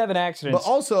get in 7 accidents. But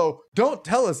also, don't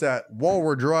tell us that while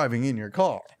we're driving in your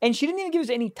car. And she didn't even give us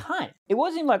any time. It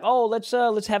wasn't even like, oh, let's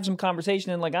have some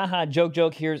conversation and like,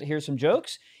 joke, here's some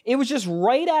jokes. It was just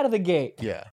right out of the gate.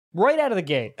 Yeah. Right out of the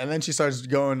gate. And then she starts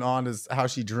going on as how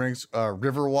she drinks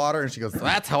river water, and she goes,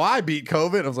 "That's how I beat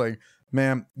COVID." I was like,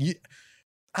 "Ma'am,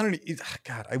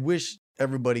 God, I wish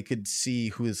everybody could see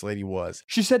who this lady was."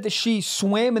 She said that she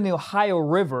swam in the Ohio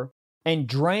River and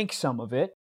drank some of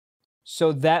it.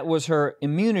 So that was her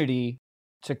immunity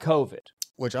to COVID.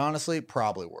 Which honestly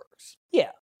probably works. Yeah.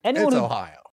 Anyone It's who,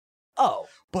 Ohio. Oh.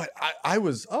 But I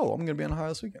was, I'm going to be in Ohio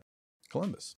this weekend.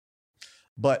 Columbus.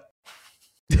 But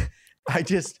I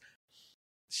just,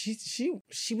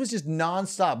 she was just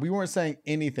nonstop. We weren't saying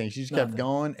anything. She just kept Nothing.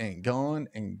 going and going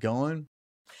and going.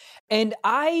 And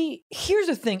here's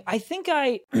the thing. I think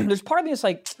there's part of me that's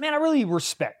like, man, I really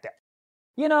respect that.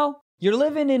 You know, you're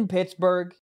living in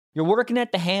Pittsburgh, you're working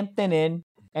at the Hampton Inn,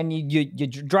 and you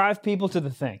drive people to the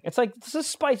thing. It's like, let's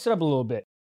just spice it up a little bit.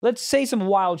 Let's say some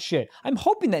wild shit. I'm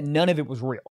hoping that none of it was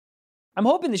real. I'm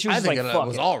hoping that she was I just think like, it fuck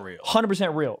was it. all real.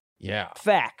 100% real. Yeah.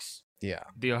 Facts. Yeah.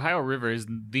 The Ohio River is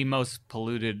the most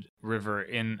polluted river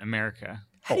in America.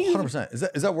 How Oh, do you 100%.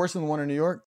 Is that worse than the one in New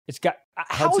York? It's got,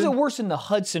 how is it Hudson? worse than the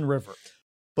Hudson River?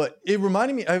 But it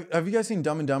reminded me, have you guys seen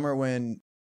Dumb and Dumber when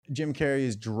Jim Carrey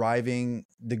is driving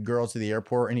the girl to the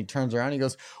airport and he turns around and he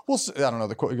goes, well, I don't know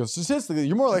the quote. He goes, statistically,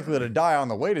 you're more likely to die on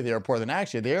the way to the airport than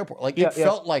actually at the airport. Like, it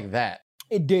felt like that.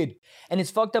 It did. And it's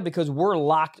fucked up because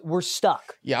we're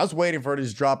stuck. Yeah, I was waiting for her to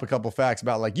just drop a couple facts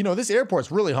about like, this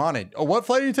airport's really haunted. Oh, what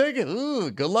flight are you taking?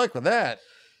 Ooh, good luck with that.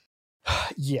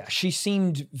 Yeah, she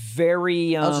seemed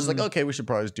very... I was just like, okay, we should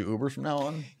probably just do Uber from now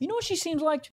on. You know what she seems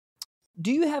like?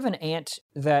 Do you have an aunt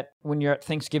that when you're at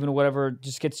Thanksgiving or whatever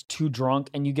just gets too drunk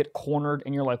and you get cornered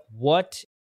and you're like, what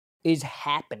is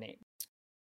happening?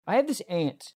 I have this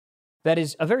aunt that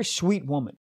is a very sweet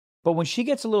woman, but when she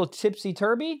gets a little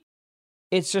tipsy-turvy,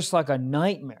 it's just like a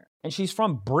nightmare. And she's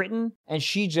from Britain and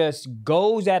she just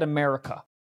goes at America.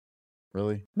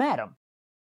 Really? Madam,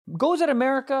 goes at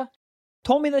America,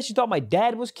 told me that she thought my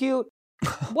dad was cute.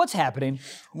 What's happening?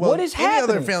 What is any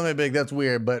happening? other family big, that's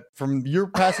weird. But from your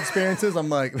past experiences, I'm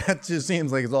like, that just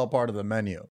seems like it's all part of the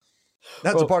menu.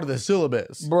 That's Bro. a part of the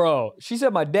syllabus. Bro, she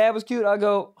said my dad was cute. I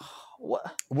go, what?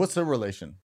 What's the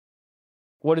relation?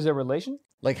 What is their relation?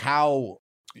 Like how?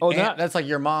 Oh, not that's like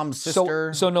your mom's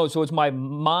sister. So it's my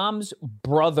mom's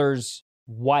brother's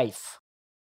wife.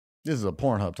 This is a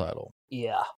Pornhub title.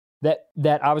 Yeah. That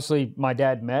obviously my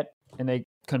dad met and they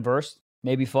conversed,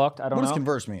 maybe fucked. I don't What know. does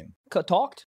converse mean?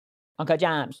 Talked. Uncle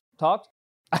James talked.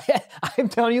 I'm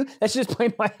telling you, that's just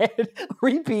playing in my head.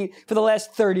 Repeat for the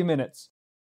last 30 minutes.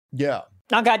 Yeah,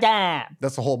 Uncle James.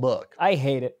 that's the whole book. I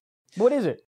hate it. What is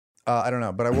it? I don't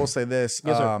know, but I will say this.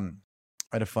 Yes, sir.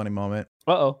 I had a funny moment.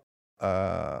 Uh-oh.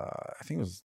 I think it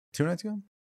was 2 nights ago.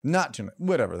 Not 2 nights,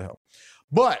 whatever the hell.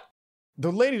 But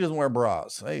the lady doesn't wear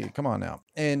bras. Hey, come on now.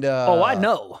 And Oh, I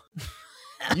know.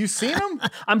 You seen them?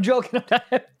 I'm joking.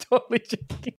 I'm totally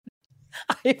joking.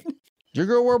 Your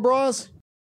girl wear bras?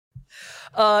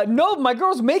 No, my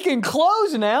girl's making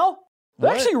clothes now. They're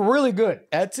What? actually really good.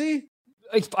 Etsy?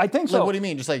 I think so. Like, what do you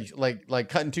mean? Just like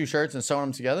cutting 2 shirts and sewing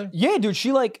them together? Yeah, dude.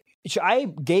 I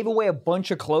gave away a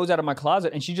bunch of clothes out of my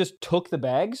closet, and she just took the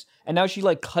bags, and now she's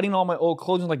like cutting all my old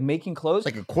clothes and like making clothes.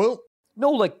 Like a quilt?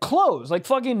 No, like clothes, like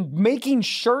fucking making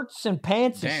shirts and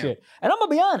pants and Damn. shit. And I'm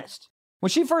gonna be honest, When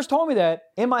she first told me that,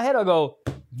 in my head I go,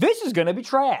 this is gonna be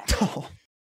trash.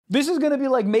 This is gonna be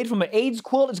like made from an AIDS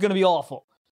quilt. It's gonna be awful.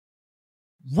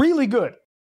 Really good.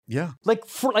 Yeah. Like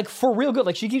for real good.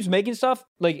 Like she keeps making stuff.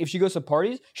 Like if she goes to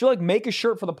parties, she'll like make a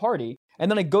shirt for the party, and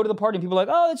then I go to the party and people are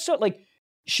like, oh, it's so like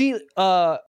she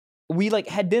we like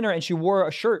had dinner and she wore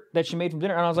a shirt that she made from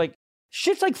dinner, and I was like,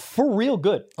 shit's like for real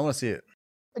good. I want to see it.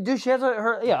 Dude, she has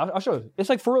I'll show you. It's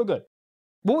like for real good.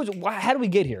 How do we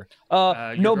get here?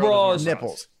 Your No girl bras. doesn't wear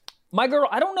Nipples. My girl,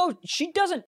 I don't know.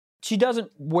 She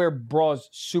doesn't wear bras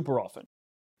super often.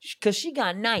 Cause she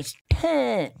got nice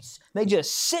pants. They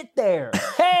just sit there.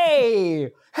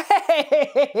 Hey,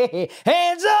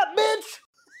 hands up, bitch.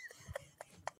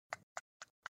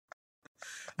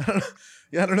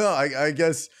 Yeah, I don't know. I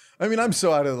guess. I mean, I'm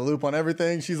so out of the loop on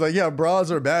everything. She's like, yeah,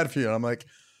 bras are bad for you. And I'm like,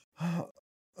 Why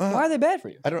are they bad for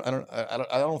you? I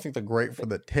don't think they're great for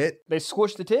the tit. They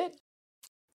squish the tit.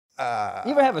 You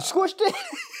ever have a squish tit?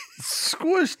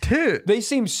 Squish tit. They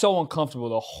seem so uncomfortable.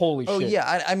 The holy Oh shit.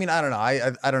 yeah, I mean, I don't know.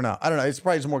 I don't know. I don't know. It's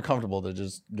probably just more comfortable to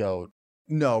just go,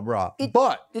 no, bra.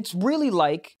 But It's really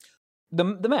like the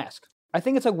mask. I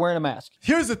think it's like wearing a mask.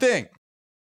 here's the thing: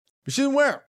 she didn't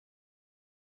wear 'em,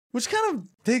 which kind of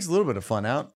takes a little bit of fun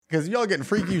out because y'all getting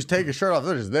freaky. You just take a shirt off;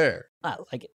 they're just there. I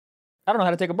like it. I don't know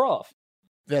how to take a bra off.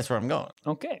 That's where I'm going.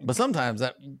 Okay. But sometimes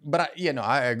I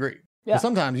agree. Yeah. But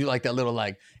sometimes you like that little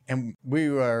like, and we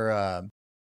were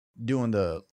doing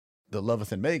the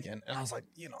Loveth and Bacon, and I was like,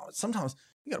 sometimes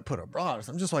you gotta put a bra on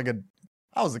something just so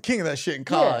I was the king of that shit in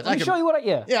college. Yeah, let me show you what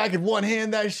Yeah, I could one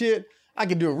hand that shit. I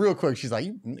could do it real quick. She's like,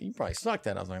 you probably sucked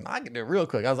at it. I was like, I can do it real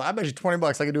quick. I was like, I bet you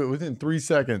 $20 I could do it within 3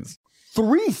 seconds.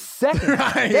 3 seconds?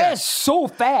 Right, yeah. That's so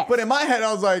fast. But in my head,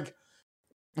 I was like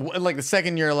the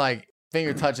second your like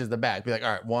finger touches the back, be like,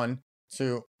 all right, 1,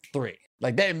 2, 3.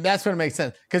 Like that's when it makes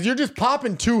sense. Because you're just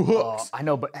popping 2 hooks. I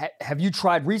know, but have you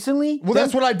tried recently? Well,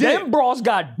 that's what I did. Them bras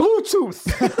got Bluetooth.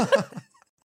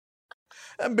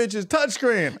 That bitch is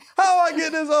touchscreen. How I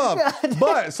get this off?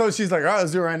 But so she's like, all right,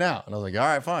 let's do it right now. And I was like, all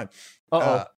right, fine.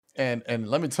 And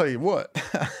let me tell you what,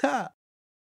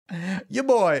 your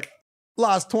boy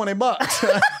lost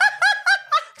 $20.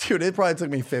 Dude, it probably took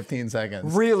me 15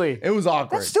 seconds. Really? It was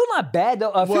awkward. That's still not bad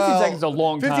though. 15 seconds is a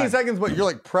long 15 time. seconds, but you're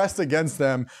like pressed against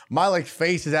them. My like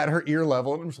face is at her ear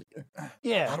level. And I'm just like, how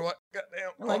Yeah. do I, goddamn.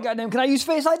 I'm like, goddamn, can I use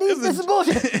Face ID? This is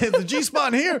bullshit. Is the G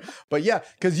spot here? But yeah,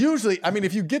 because usually, I mean,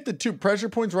 if you get the 2 pressure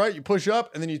points right, you push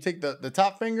up and then you take the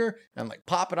top finger and like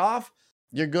pop it off,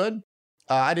 you're good.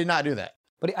 I did not do that.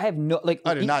 But I have no, like.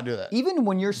 I did not do that. Even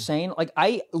when you're saying, like,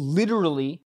 I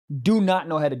literally do not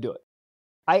know how to do it.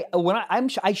 I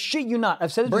shit you not.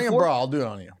 I've said this Bring before. a bra, I'll do it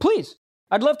on you. Please.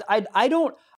 I'd love to. I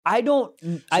don't know.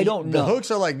 The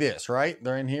hooks are like this, right?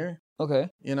 They're in here, Okay.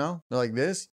 They're like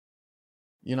this,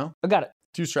 I got it.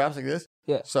 2 straps like this.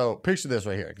 Yeah. So picture this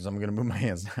right here, because I'm going to move my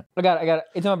hands now, I got it.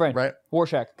 It's in my brain. right?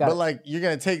 Warshak. Got But it. like, you're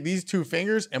going to take these 2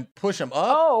 fingers and push them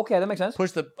up, Oh, okay. That makes sense.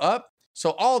 push them up.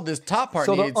 So all this top part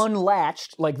So needs, they're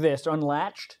unlatched like this. They're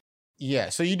unlatched. yeah.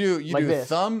 So you do Like this.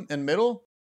 thumb and middle.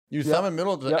 Use Yep. thumb and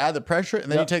middle to Yep. add the pressure,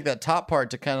 and then Yep. you take that top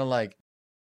part to kind of like,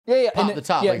 Yeah. Pop and the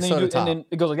top, Yeah, like and then you soda do, top. and then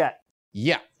it goes like that.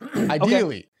 yeah,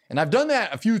 ideally. And I've done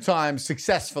that a few times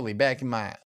successfully back in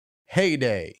my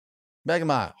heyday, back in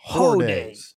my whore Ho-day.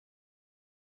 days.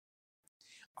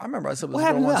 I remember I slept with What this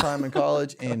girl happened one to- time in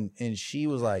college, and she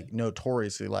was like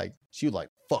notoriously like, she would like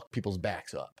fuck people's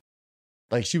backs up.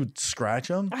 Like she would scratch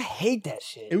them. I hate that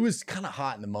shit. It was kind of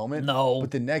hot in the moment. No.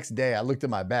 But the next day I looked at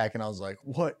my back and I was like,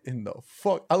 what in the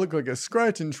fuck? I look like a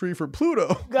scratching tree for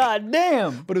Pluto. God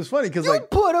damn. But it was funny because You like,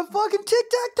 put a fucking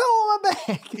tic-tac-toe on my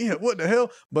back. yeah, what the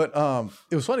hell? But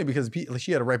it was funny because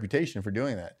she had a reputation for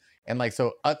doing that. And like,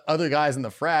 so other guys in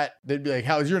the frat, they'd be like,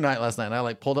 how was your night last night? And I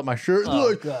like pulled up my shirt and Oh,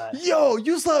 like, God. yo,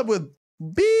 you slept with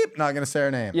beep. Not going to say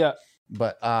her name. Yeah.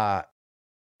 But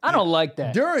I don't like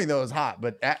that. during those hot,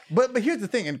 but here's the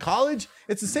thing: in college,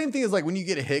 it's the same thing as like when you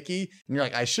get a hickey and you're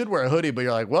like, I should wear a hoodie, but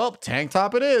you're like, well, tank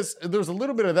top it is. There's a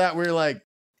little bit of that where you're like,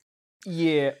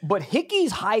 Yeah, but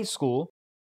Hickey's high school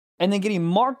and then getting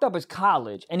marked up as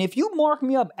college. And if you mark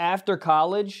me up after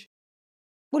college,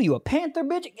 what are you, a Panther,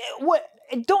 bitch? What?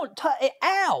 Don't touch.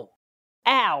 Ow.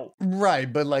 Ow.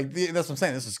 right, but like that's what I'm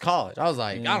saying. This is college. I was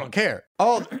like, I don't care.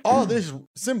 All this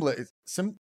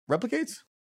replicates.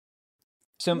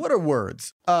 What are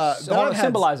words?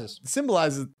 Symbolizes.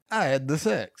 Symbolizes I had the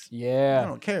sex. I Yeah.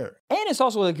 don't care. And it's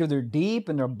also like if they're deep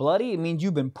and they're bloody, it means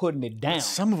you've been putting it down.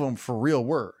 Some of them for real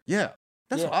were. Yeah.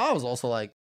 That's Yeah. why I was also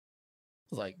like,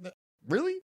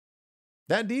 really?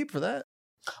 That deep for that?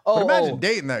 Oh, But imagine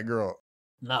dating that girl.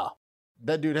 no.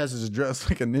 That dude has his dress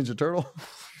like a Ninja Turtle.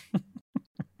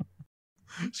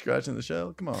 Scratching the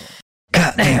shell. Come on.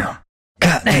 Goddamn.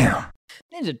 Goddamn.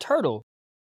 Ninja Turtle.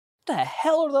 What the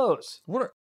hell are those? What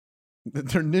are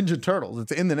they're Ninja Turtles?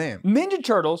 It's in the name. Ninja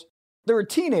Turtles. They were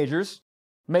teenagers.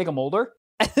 Make them older.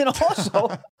 And then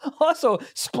also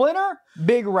Splinter,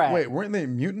 Big Rat. Wait, weren't they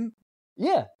mutant?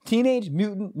 Yeah, Teenage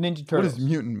Mutant Ninja What Turtles. does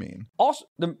mutant mean? Also,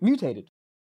 they're mutated.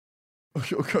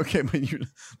 Okay, but you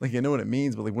like I know what it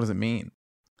means, but like what does it mean?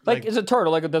 Like it's a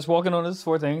turtle, like that's walking on his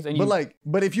four things. And you,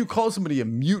 But if you call somebody a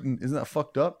mutant, isn't that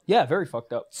fucked up? yeah, very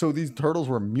fucked up. So these turtles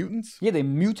were mutants? Yeah, they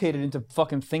mutated into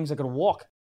fucking things that could walk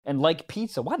and like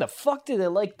pizza. Why the fuck did they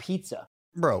like pizza?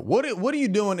 Bro, what are you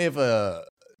doing if a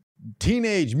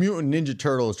teenage mutant ninja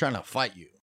turtle is trying to fight you?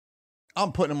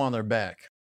 I'm putting them on their back.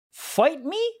 Fight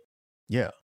me? Yeah.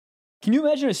 Can you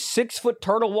imagine a 6-foot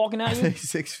turtle walking Are at they you?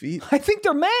 6 feet? I think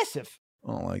they're massive.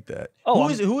 I don't like that. Oh,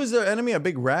 who is their enemy? A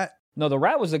big rat? No, the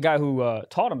rat was the guy who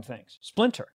taught him things.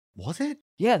 Splinter. Was it?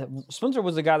 Yeah, Splinter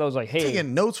was the guy that was like, hey.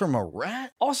 Taking notes from a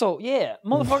rat? Also, yeah,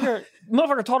 motherfucker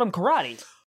taught him karate.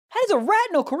 How does a rat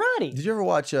know karate? Did you ever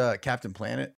watch Captain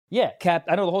Planet? Yeah,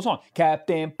 I know the whole song.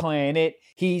 Captain Planet,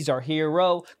 he's our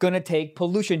hero. Gonna take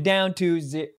pollution down to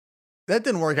zero. That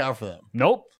didn't work out for them.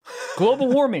 Nope. Global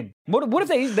warming. What if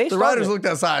they The started writers it? looked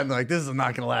outside and they're like, this is not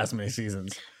going to last many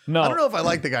seasons. No. I don't know if I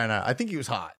like the guy or not. I think he was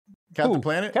hot. Captain Who?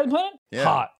 Planet? Captain Planet? Yeah.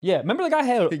 Hot. Yeah. Remember the guy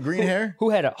had Big green hair?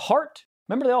 who had a heart?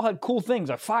 Remember they all had cool things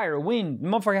like fire, wind. The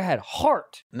motherfucker had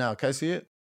heart. No, can I see it?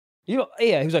 You know,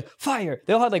 yeah, he was like fire.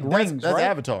 They all had like rings, That's right?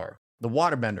 Avatar, the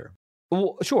waterbender.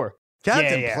 Well, sure.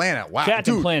 Captain Yeah. Planet. Wow.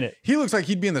 Captain Dude, Planet. he looks like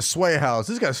he'd be in the Sway house.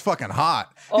 This guy's fucking hot.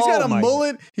 He's Oh got a my-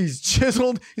 mullet. He's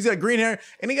chiseled. He's got green hair.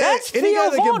 Any guy, That's any guy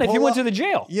Theo that can Vaughn if he pull went to off- the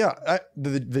jail. Yeah,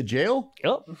 the jail?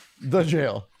 Yep. The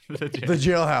jail. The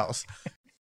jailhouse.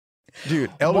 Dude,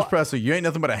 Elvis Presley, you ain't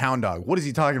nothing but a hound dog. What is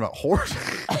he talking about? Horse?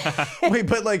 Wait,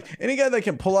 but like any guy that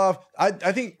can pull off, I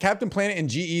think Captain Planet and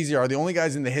G-Eazy are the only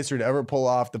guys in the history to ever pull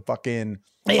off the fucking.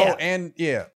 Yeah. Oh, and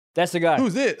yeah. That's the guy.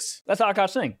 Who's this? That's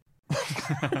Akash Singh.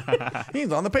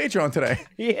 He's on the Patreon today.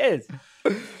 He is.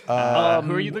 Who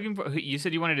are you looking for? You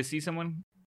said you wanted to see someone?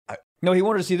 No, he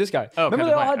wanted to see this guy. Oh,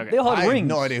 Remember Captain they all Planet, had I have rings.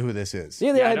 no idea who this is.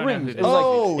 Yeah, they Yeah, I had don't know rings. who It this was is.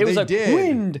 Oh, like, it was they like did.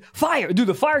 wind, fire. Dude,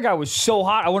 the fire guy was so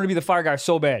hot. I wanted to be the fire guy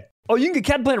so bad. Oh, you can get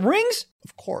Captain Planet rings?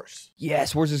 Of course.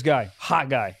 Yes. Where's this guy? Hot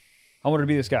guy. I wanted to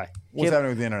be this guy. What's happening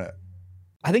with the internet?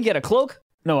 I think he had a cloak.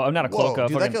 No, not a cloak. Whoa,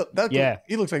 dude, fucking- that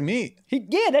he looks like me.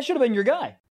 that should have been your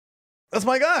guy. That's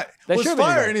my guy. That With should've been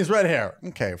your fire guy. in his red hair.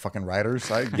 Okay, fucking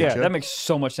writers. I get Yeah, you. that makes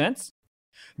so much sense.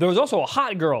 There was also a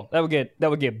hot girl that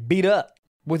would get beat up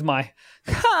with my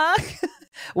cock.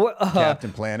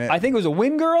 Captain Planet. I think it was a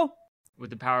wind girl. With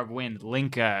the power of wind,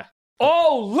 Linka.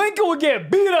 Oh, Lincoln would get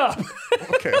beat up.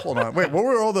 Okay, hold on. Wait, what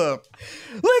were all the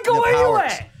Lincoln, where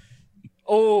powers? you at?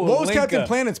 Oh, what was Linka. Captain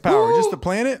Planet's power? Ooh. Just the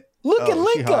planet? Look at She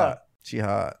Linka. hot. She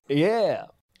hot. Yeah.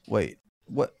 Wait,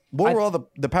 what were all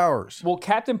the powers? Well,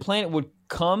 Captain Planet would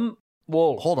come.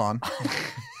 Whoa. Hold on.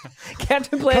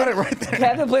 Captain Planet. Cut it right there.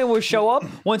 Captain Planet would show up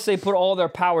once they put all their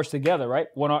powers together, right?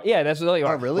 That's what they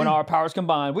are. Oh, really? When our powers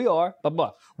combine, we are. Blah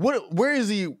blah. Where is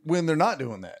he when they're not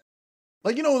doing that?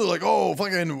 Like, you know, they're like, oh,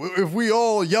 fucking, if we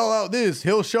all yell out this,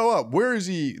 he'll show up. Where is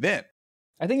he then?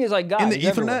 I think he's like God. In the he's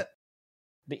everywhere. Ethernet?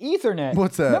 The Ethernet.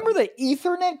 What's that? Remember the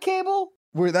Ethernet cable?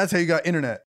 Where that's how you got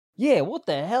internet. Yeah. What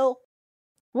the hell?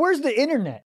 Where's the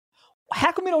internet?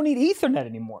 How come we don't need Ethernet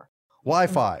anymore?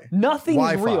 Wi-Fi. Nothing's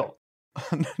Wi-Fi. real.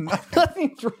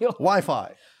 Nothing's real.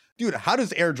 Wi-Fi. Dude, how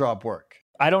does AirDrop work?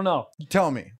 I don't know. Tell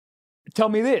me. Tell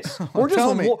me this. We're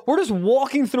Tell me. we're just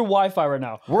walking through Wi-Fi right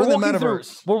now. We're in the walking through-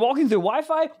 metaverse. We're walking through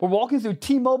Wi-Fi. We're walking through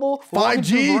T-Mobile. we're walking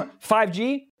 5G? through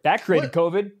 5G. That created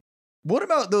COVID. What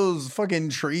about those fucking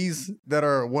trees that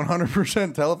are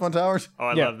 100% telephone towers? Oh,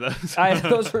 I Yeah. love those.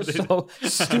 Those were so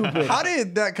stupid. How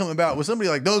did that come about? Was somebody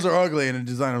like, those are ugly, and the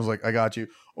designer was like, I got you?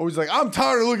 Or he's like, I'm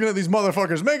tired of looking at these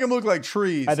motherfuckers. Make them look like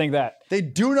trees. I think that. They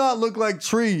do not look like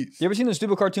trees. You ever seen the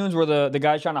stupid cartoons where the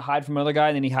guy's trying to hide from another guy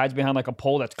and then he hides behind like a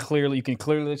pole that's you can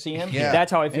clearly see him?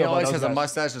 That's how I And feel he always about has those a guys.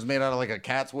 mustache that's made out of like a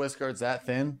cat's whisker. It's that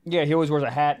thin. Yeah, he always wears a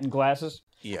hat and glasses.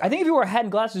 Yeah. I think if you wear a hat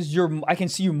and glasses, I can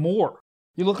see you more.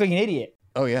 You look like an idiot.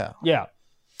 Oh, yeah. Yeah.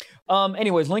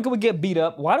 Anyways, Lincoln would get beat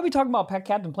up. Why are we talking about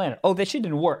Captain Planet? Oh, that shit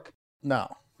didn't work. No.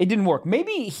 It didn't work.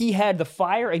 Maybe he had the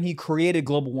fire and he created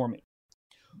global warming.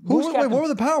 What were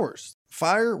the powers?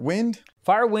 Fire, wind,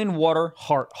 Fire, wind, water,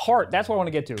 heart. Heart. That's what I want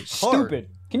to get to. Stupid.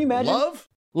 Can you imagine? love,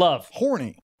 Love.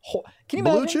 horny, Can you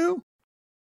blue imagine? chew?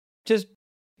 Just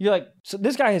you're like, so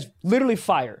this guy has literally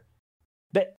fire,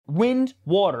 that wind,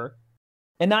 water,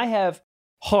 and I have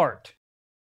heart.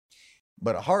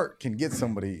 But a heart can get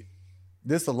somebody.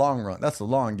 This is the long run. That's the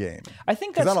long game. I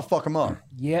think Because that's that'll fuck them up.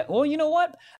 yeah. Well, you know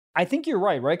what? I think you're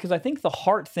right, right? Because I think the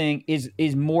heart thing is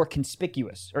more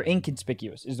conspicuous or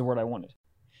inconspicuous is the word I wanted.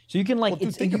 So you can like Well, dude,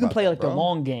 it's, think you can about play that, like the bro.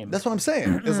 long game. That's what I'm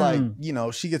saying. It's like,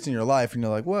 she gets in your life and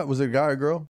you're like, what? Was it a guy or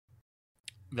girl?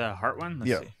 The heart one? Let's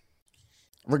Yeah. see.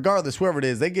 Regardless, whoever it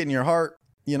is, they get in your heart,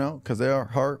 because they are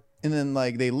heart. And then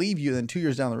like they leave you, and then 2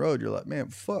 years down the road, you're like, man,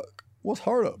 fuck. What's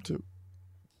heart up to?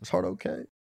 Is heart okay?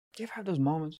 Do you ever have those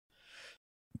moments?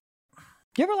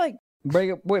 You ever like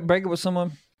break up with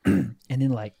someone and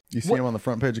then like You see him on the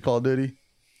front page of Call of Duty?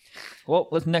 well,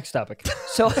 let's next topic.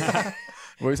 So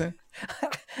What are you saying?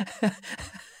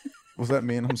 What's that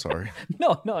mean? I'm sorry.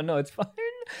 no, it's fine.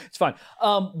 It's fine.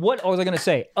 What was I gonna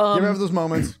say? You ever have those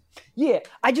moments? Yeah,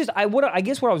 I guess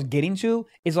what I was getting to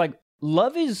is like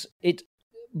love is it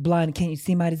blind. Can't you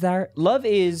see my desire? Love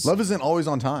Love isn't always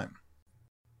on time.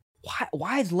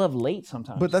 why is love late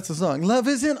sometimes? But that's the song. Love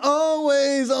isn't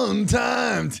always on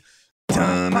time.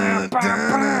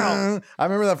 I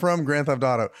remember that from Grand Theft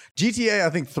Auto. GTA, I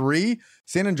think 3,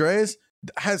 San Andreas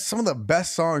has some of the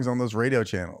best songs on those radio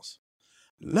channels.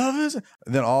 Love is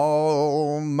then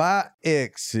all my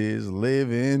exes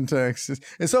live in Texas.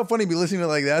 It's so funny to be listening to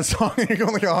like that song and you're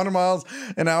going like 100 miles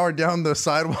an hour down the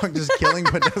sidewalk just killing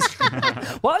pedestrians.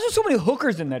 Why is there so many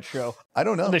hookers in that show? I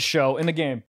don't know. In the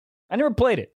game. I never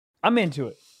played it. I'm into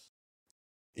it.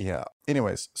 Yeah.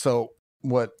 Anyways, so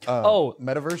what?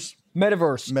 Metaverse?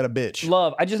 Metaverse. Meta bitch.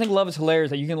 Love. I just think love is hilarious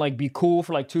that you can like be cool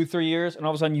for like 2-3 years and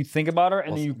all of a sudden you think about her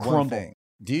and then you One crumble. thing.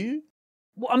 Do you?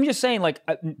 Well, I'm just saying, like,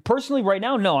 personally, right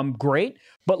now, no, I'm great,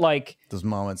 but like, Those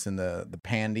moments in the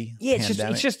pandemic.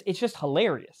 it's just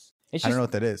hilarious. It's I just don't know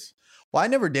what that is. Well, I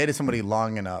never dated somebody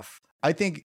long enough. I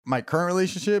think my current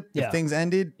relationship, Yeah. if things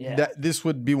ended, Yeah. that this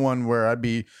would be one where I'd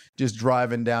be just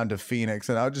driving down to Phoenix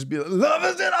and I'd just be like, love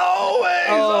isn't always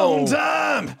on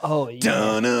time. oh yeah.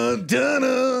 Dunna,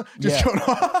 dunna. Just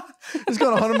Yeah.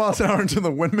 going 100 miles an hour into the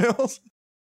windmills.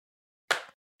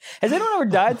 Has anyone ever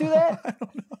died through that? I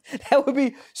don't know. That would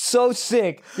be so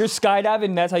sick. You're skydiving,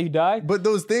 and that's how you die. But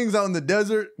those things out in the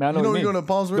desert, Man, I know you know what when you you're going to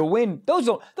Palm The Springs? wind, those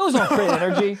don't create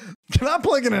energy. Can I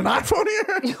plug in an iPhone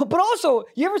here? But also,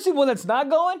 you ever see one that's not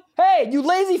going? Hey, you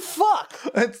lazy fuck.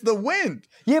 It's the wind.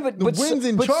 Yeah, but The wind's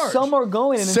in charge. Some are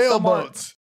going and then some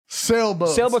aren't.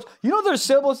 Sailboats. Sailboats. You know there's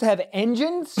sailboats that have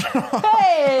engines?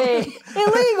 Hey,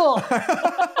 illegal.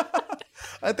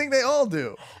 I think they all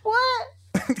do. What?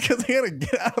 Because they gotta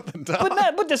get out of the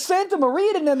dock. But the Santa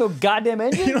Maria didn't have no goddamn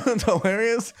engine. You know what's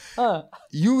hilarious? Huh.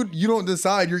 You don't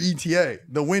decide your ETA.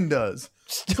 The wind does.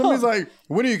 Stop. Somebody's like,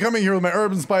 when are you coming here with my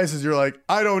urban spices? You're like,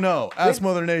 I don't know. Ask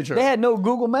Mother Nature. They had no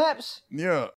Google Maps.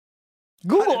 Yeah.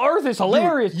 Google Earth is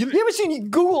hilarious. you- You ever seen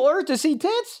Google Earth to see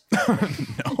tits?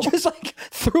 No. Just like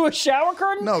through a shower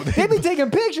curtain? No, they be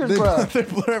taking pictures, They, bro. they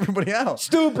blur everybody out.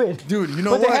 Stupid. Dude, you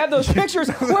know But what? they have those pictures.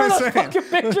 That's Where what are I'm those saying. fucking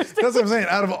pictures? That's what I'm saying.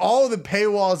 Out of all the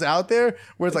paywalls out there,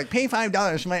 where it's like, pay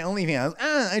 $5 for my OnlyFans.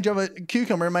 I drove a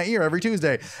cucumber in my ear every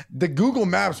Tuesday. The Google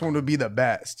Maps one would be the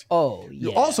best. Oh,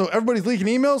 yeah. Also, everybody's leaking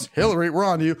emails. Hillary, we're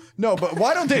on to you. No, but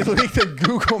why don't they leak the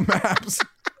Google Maps?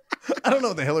 I don't know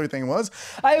what the Hillary thing was,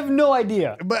 I have no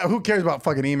idea. but who cares about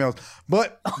fucking emails?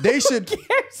 But they should.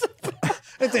 Cares?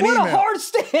 It's an What email. a hard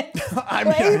stand. I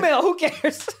mean, Email, who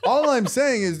cares? All I'm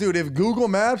saying is, dude, if Google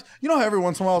Maps, you know how every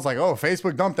once in a while it's like, oh,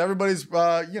 Facebook dumped everybody's,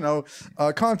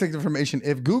 contact information.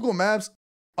 If Google Maps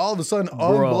all of a sudden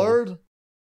unblurred,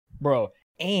 Bro,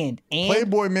 and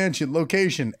Playboy Mansion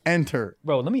location, enter.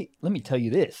 bro, let me tell you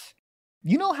this.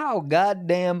 You know how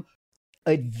goddamn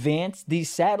advanced these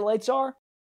satellites are?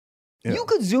 Yeah. You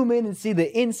could zoom in and see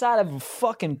the inside of a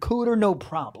fucking cooter, no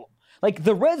problem. Like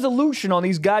the resolution on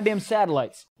these goddamn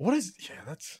satellites. What is? Yeah,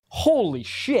 that's. Holy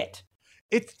shit.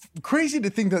 It's crazy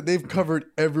to think that they've covered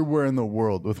everywhere in the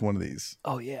world with one of these.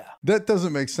 Oh yeah. That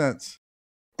doesn't make sense.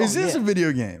 Is Oh, this yeah. a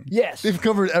video game? Yes. They've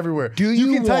covered everywhere. Do you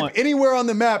you can type want- anywhere on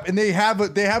the map and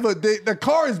the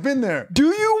car has been there. Do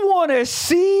you want to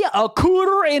see a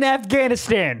cooter in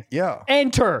Afghanistan? Yeah.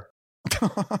 Enter.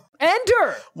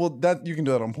 Enter. Well, that you can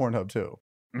do that on Pornhub too.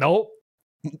 Nope.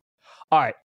 All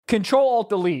right. Control Alt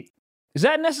Delete. Is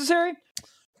that necessary?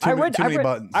 Too many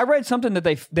buttons. I read something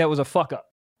that was a fuck up.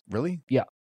 Really?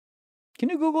 Can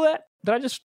you Google that?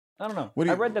 I don't know. What do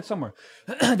you- I read that somewhere.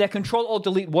 That Control Alt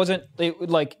Delete wasn't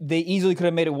they easily could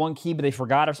have made it one key, but they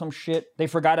forgot or some shit. They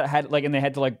forgot it had and they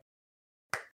had to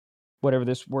whatever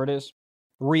this word is,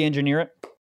 re-engineer it.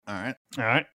 All right. All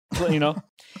right. You know.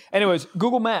 Anyways,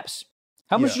 Google Maps.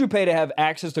 How much Yeah. did you pay to have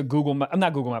access to Google Maps? I'm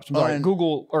not Google Maps. I'm sorry. and-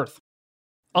 Google Earth.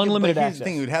 Unlimited But here's access. the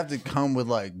thing, it would have to come with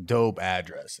like dope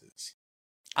addresses.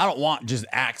 I don't want just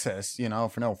access,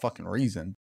 for no fucking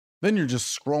reason. Then you're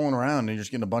just scrolling around and you're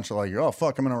just getting a bunch of oh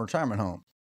fuck, I'm in a retirement home.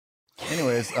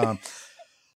 Anyways,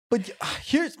 But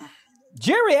here's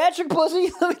Geriatric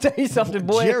pussy. Let me tell you something,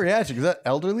 boy. geriatric. Is that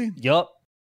elderly? Yup.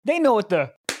 They know what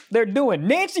they're doing.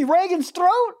 Nancy Reagan's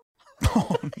throat.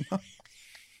 Oh, no.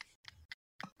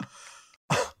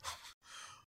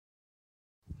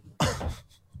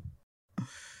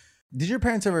 Did your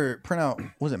parents ever print out,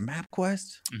 was it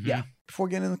MapQuest? Mhm. Yeah. Before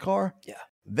getting in the car? Yeah.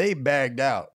 They bagged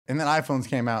out. And then iPhones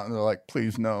came out and they're like,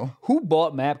 please no. Who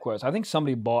bought MapQuest? I think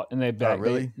somebody bought and they back.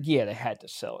 really? Yeah, they had to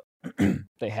sell it.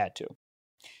 They had to.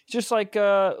 It's just like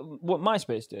what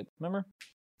MySpace did. Remember?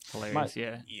 Hilarious,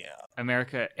 yeah. Yeah.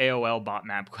 America, AOL bought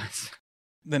MapQuest.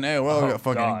 Then AOL Oh, got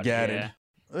fucking God, gadded. yeah.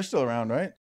 They're still around,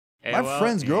 right? My AOL,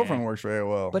 friend's yeah. girlfriend works for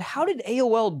AOL. But how did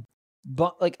AOL?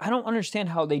 Like, I don't understand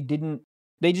how they didn't.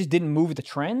 They just didn't move with the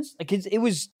trends. Like, it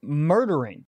was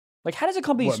murdering. Like, how does a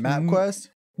company? what, MapQuest?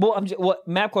 Well,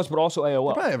 MapQuest, but also They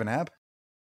AOL. probably have an app.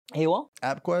 AOL.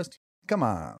 AppQuest? Come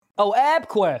on. Oh,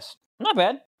 AppQuest. Not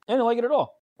bad. I didn't like it at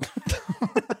all.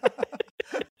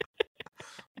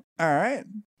 All right.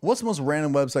 What's the most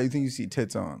random website you think you see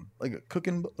tits on? Like a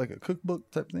cookbook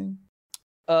type thing?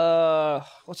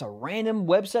 What's a random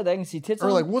website that I can see tits Or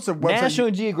on? like what's a website?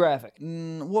 National Geographic.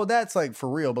 Well, that's like for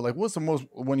real, but like what's the most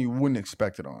one you wouldn't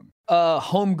expect it on?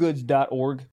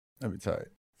 Homegoods.org. That'd be tight.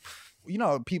 You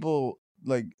know, people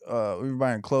like when you're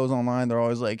buying clothes online, they're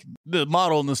always like, the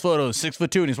model in this photo is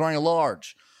 6'2" and he's wearing a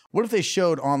large. What if they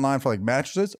showed online for like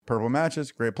mattresses, Purple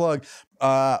Mattress, great plug.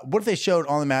 What if they showed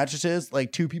on the mattresses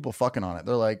like two people fucking on it?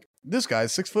 They're like, this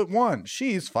guy's 6'1",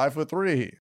 she's 5'3",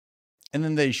 and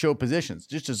then they show positions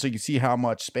just so you can see how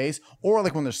much space, or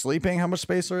like when they're sleeping, how much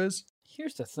space there is.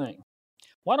 Here's the thing.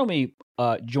 Why don't we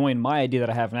join my idea that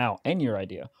I have now and your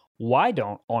idea? Why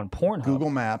don't on Pornhub? Google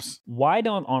Maps Why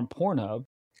don't on Pornhub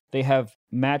they have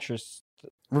mattress?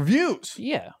 reviews.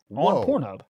 Yeah, Whoa. on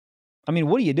Pornhub. I mean,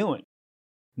 what are you doing?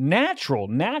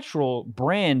 Natural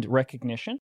brand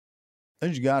recognition.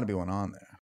 There's got to be one on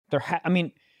there. I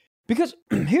mean, because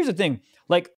here's the thing.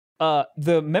 Like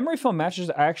the memory foam mattresses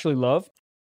I actually love,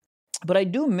 but I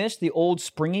do miss the old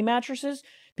springy mattresses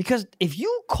because if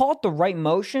you caught the right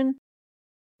motion,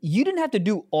 you didn't have to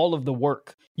do all of the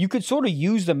work. You could sort of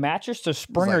use the mattress to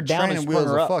spring It's her like down and training spring wheels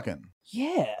her of up. fucking.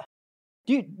 Yeah.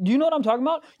 Do you know what I'm talking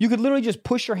about? You could literally just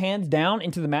push your hands down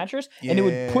into the mattress and it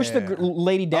would push the Yeah.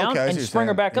 lady down Okay, I see and what you're spring her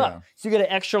saying. back Yeah. up. So you get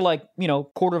an extra, like,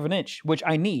 quarter of an inch, which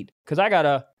I need because I got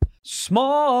a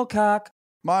small cock.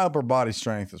 My upper body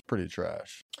strength is pretty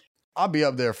trash. I'll be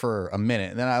up there for a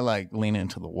minute, and then I like lean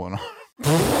into the one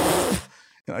arm.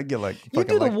 And I get like You fucking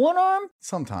do the like, one arm?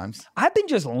 sometimes. I've been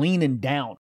just leaning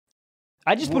down.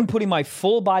 I just been putting my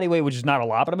full body weight, which is not a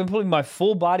lot, but I've been putting my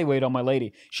full body weight on my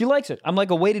lady. She likes it. I'm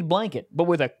like a weighted blanket, but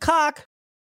with a cock.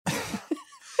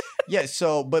 Yeah.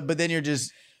 So, but then you're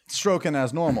just stroking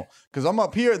as normal because I'm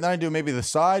up here, and then I do maybe the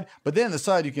side, but then the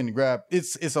side you can grab.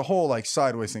 It's a whole like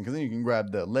sideways thing because then you can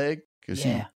grab the leg because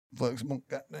Yeah. she flexible.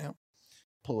 Goddamn.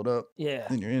 Pull it up. Yeah.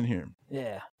 Then you're in here.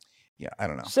 Yeah. Yeah. I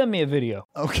don't know. Send me a video.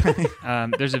 Okay.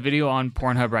 There's a video on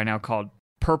Pornhub right now called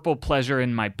 "Purple Pleasure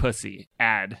in My Pussy"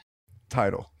 ad.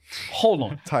 Title. Hold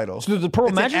on. Title. So the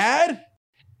purple It's an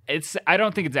mattress? ad. I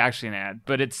don't think it's actually an ad,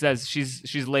 but it says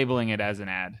she's labeling it as an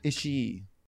ad. Is she?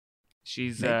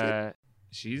 She's Naked?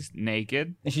 she's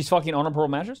naked. And she's fucking on a purple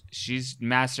mattress? She's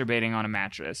masturbating on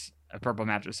a purple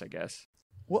mattress, I guess.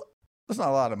 Well, there's not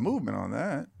a lot of movement on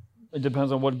that. It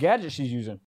depends on what gadget she's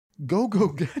using. Go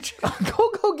Gadget.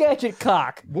 Go Gadget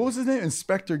cock. What was his name?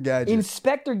 Inspector Gadget.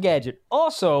 Inspector Gadget.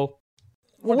 Also,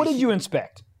 what did you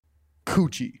inspect?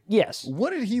 Coochie. Yes. What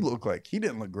did he look like? He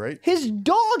didn't look great. His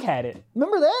dog had it.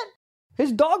 Remember that?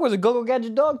 His dog was a Go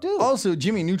Gadget dog too. Also,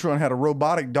 Jimmy Neutron had a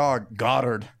robotic dog,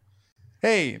 Goddard.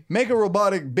 Hey, make a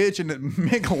robotic bitch and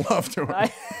make love to her.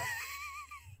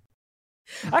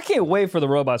 I can't wait for the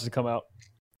robots to come out.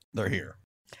 They're here.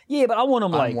 Yeah, but I want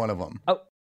them like I'm one of them.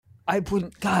 I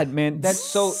wouldn't. God, man,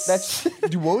 that's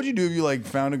Dude, what would you do if you like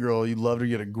found a girl, you loved her,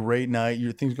 you had a great night,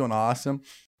 your thing's going awesome,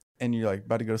 and you're like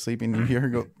about to go to sleep and you hear her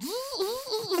go,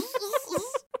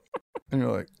 and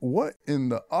you're like, what in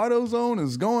the auto zone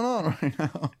is going on right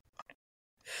now?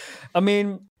 I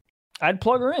mean, I'd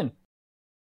plug her in.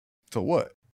 To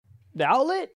what? The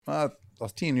outlet? I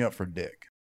was teeing you up for dick.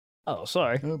 Oh,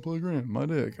 sorry. Yeah, plug her in. My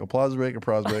dick. Applause break.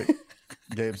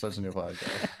 Gabe such a new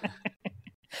podcast.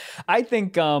 I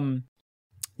think,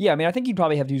 yeah, I mean, I think you'd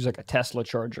probably have to use like a Tesla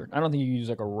charger. I don't think you use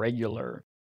like a regular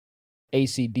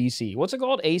AC DC. What's it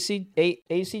called? AC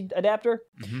adapter?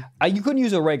 Mm-hmm. You couldn't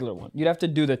use a regular one. You'd have to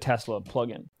do the Tesla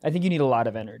plug-in. I think you need a lot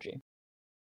of energy.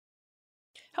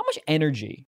 How much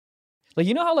energy? Like,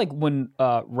 you know how like when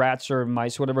rats or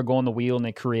mice or whatever go on the wheel and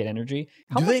they create energy?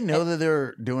 How Do much they know that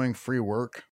they're doing free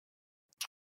work?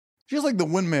 Just like the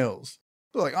windmills.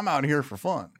 They're like, I'm out here for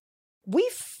fun. We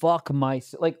fuck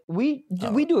mice. Like we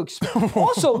do.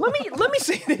 Also, let me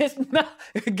say this. No,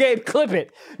 Gabe, clip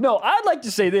it. No, I'd like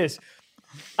to say this.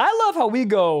 I love how we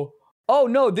go. Oh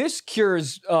no, this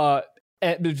cures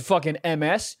fucking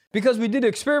MS because we did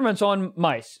experiments on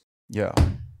mice. Yeah.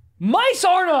 Mice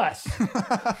aren't us.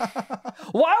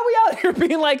 Why are we out here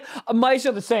being like mice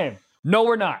are the same? No,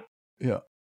 we're not. Yeah.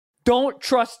 Don't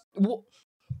trust.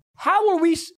 How are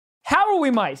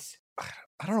we mice?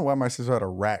 I don't know why my sister had a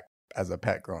rat as a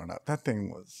pet growing up. That thing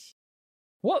was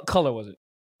What color was it?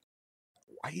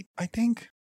 white, I think.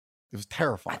 It was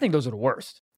terrifying. I think those are the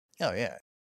worst. Oh, yeah. It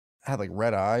had like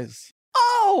red eyes.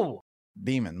 Oh,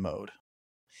 Demon mode.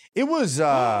 It was,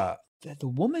 the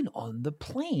woman on the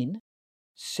plane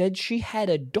said she had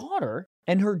a daughter,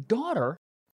 and her daughter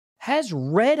has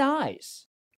red eyes.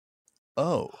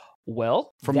 oh,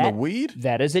 Well, from the weed?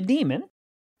 that is a demon.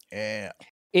 Yeah.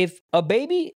 If a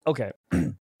baby, okay,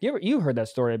 you heard that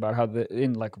story about how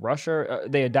in like Russia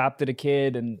they adopted a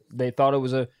kid and they thought it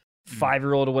was a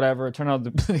 5-year-old or whatever. It turned out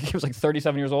the kid was like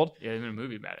 37 years old. Yeah, there's been a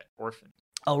movie about it. Orphan.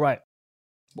 Oh right.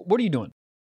 What are you doing?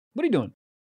 What are you doing?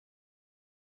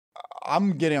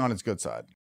 I'm getting on its good side.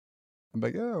 I'm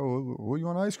like, yeah, what you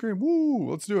want ice cream? Woo,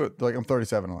 let's do it. Like, I'm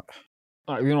 37. I'm like,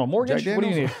 All right, you know, a mortgage. Jack What do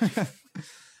you need?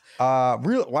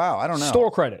 Daniels? Wow, I don't know.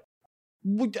 Store credit.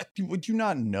 Would you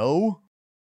not know?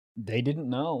 They didn't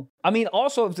know. I mean,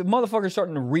 also, if the motherfucker's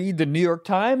starting to read the New York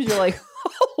Times, you're like,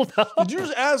 hold up. Did you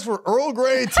just ask for Earl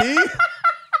Grey tea?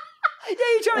 Yeah,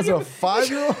 you're trying As to a get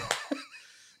 5-year-old?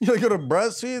 You like go to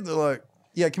breastfeed? They're like,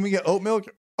 yeah, can we get oat milk?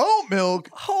 Oat milk?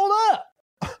 Hold up.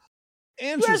 You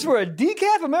asked Interesting. for a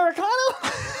decaf Americano?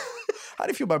 How do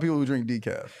you feel about people who drink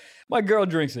decaf? My girl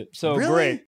drinks it, so Really?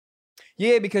 great.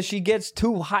 Yeah, because she gets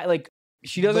too high. Like,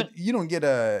 she doesn't. But you don't get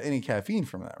any caffeine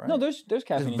from that, right? No, there's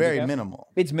caffeine. it's in very decaf. minimal.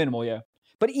 It's minimal, yeah.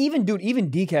 But even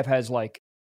decaf has like,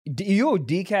 you go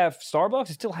decaf Starbucks,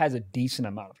 it still has a decent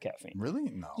amount of caffeine. Really?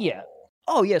 No. Yeah.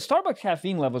 Oh yeah, Starbucks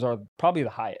caffeine levels are probably the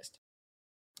highest.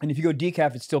 And if you go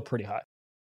decaf, it's still pretty high.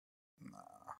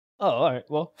 Oh, all right.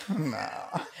 Well,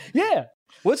 Nah. yeah.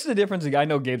 What's the difference? I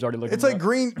know Gabe's already looking. It's like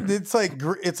green. It's like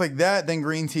that. Then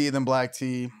green tea. Then black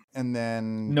tea. And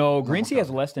then No, green tea has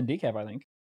coffee. less than decaf, I think.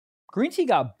 Green tea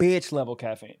got bitch level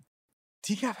caffeine.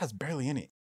 Decaf has barely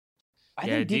any. I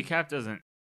Yeah, think decaf doesn't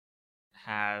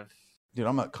have. Dude,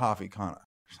 I'm a coffee kind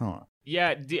of.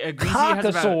 Yeah, green tea has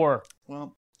about. Cocksaur.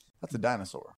 Well, that's a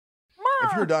dinosaur.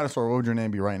 If you're a dinosaur, what would your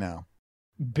name be right now?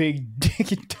 Big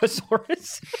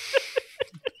Dickosaurus.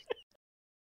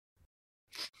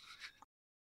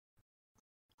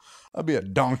 I'd be a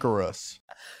Donkerus.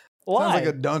 Why? Sounds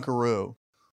like a Dunkaroo.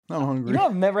 I'm hungry. You know,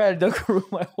 I've never had a Dunkaroo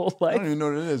my whole I life. don't even know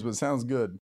what it is, but it sounds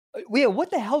good. Yeah,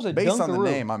 what the hell's a Based Dunkaroo? on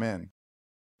the name, I'm in.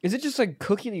 Is it just a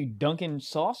cookie that you dunk in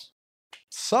sauce?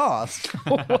 Sauce.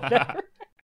 Whatever.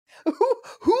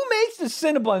 Who makes the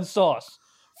Cinnabon sauce?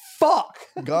 Fuck.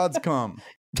 God's come.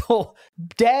 Oh,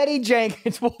 Daddy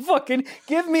Jenkins will fucking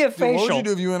give me a Dude, facial. what would you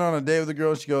do if you went on a date with a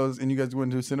girl? She goes, and you guys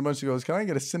went to a Cinnabon. She goes, "Can I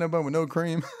get a Cinnabon with no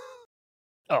cream?"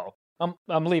 Oh,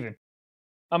 I'm leaving.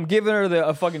 I'm giving her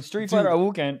a fucking Street Dude, Fighter a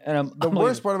weekend, and I'm The I'm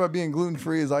worst leaving. part about being gluten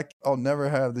free is I'll never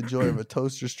have the joy of a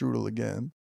toaster strudel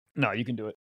again. No, you can do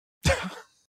it. Can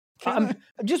I?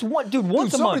 I'm just one, dude. Dude,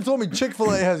 Once a somebody month. told me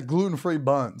Chick-fil-A has gluten free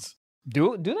buns.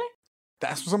 Do they?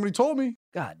 That's what somebody told me.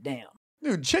 God damn.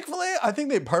 Dude, Chick-fil-A, I think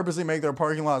they purposely make their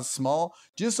parking lots small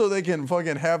just so they can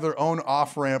fucking have their own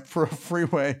off-ramp for a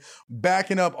freeway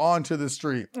backing up onto the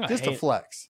street. I Just to hate it.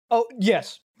 flex. Oh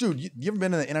yes, Dude, you ever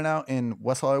been in the In-N-Out in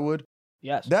West Hollywood?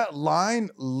 yes. That line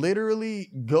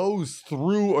literally goes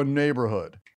through a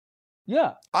neighborhood.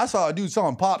 Yeah. I saw a dude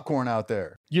selling popcorn out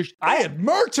there. I I had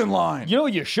merch in line. You know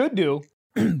what you should do?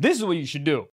 This is what you should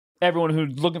do. Everyone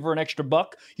who's looking for an extra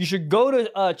buck, you should go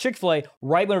to Chick-fil-A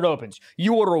right when it opens.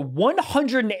 You order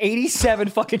 187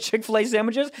 fucking Chick-fil-A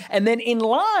sandwiches, and then in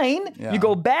line, Yeah. you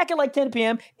go back at like 10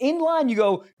 p.m. In line, you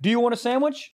go, do you want a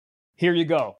sandwich? Here you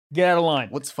go. Get out of line.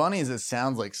 What's funny is it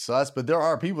sounds like sus, but there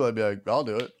are people that be like, I'll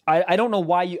do it. I don't know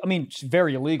why you, I mean, it's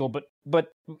very illegal, but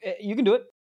you can do it.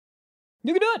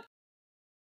 You can do it.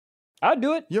 I'd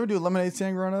do it. You ever do a lemonade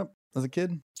stand growing up as a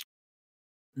kid?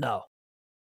 No.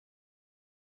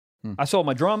 Hmm. I sold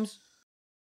my drums.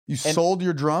 You sold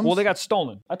your drums? Well, they got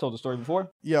stolen. I told the story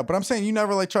before. Yeah, but I'm saying you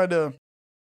never like tried to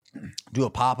do a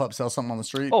pop-up, sell something on the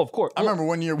street? Oh, of course. I remember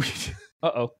one year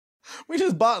Uh-oh. we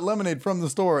just bought lemonade from the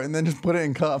store and then just put it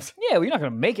in cups. Yeah, well, you're not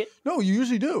going to make it. No, you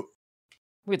usually do.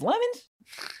 With lemons?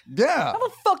 Yeah. How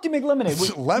the fuck do you make lemonade?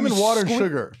 It's lemon, You water, and sque-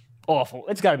 sugar. Awful.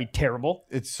 It's got to be terrible.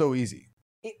 It's so easy.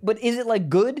 But is it like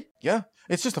good? Yeah.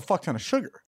 It's just a fuck ton of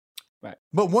sugar. Right.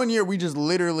 But one year we just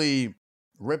literally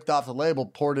ripped off the label,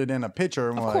 poured it in a pitcher,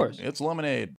 and Of we're course. like, it's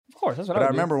lemonade. Of course, that's what But I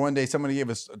would do. remember one day somebody gave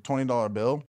us a $20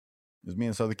 bill. It was me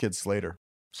and this other kid, Slater.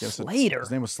 Guess it- Slater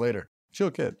His name was Slater.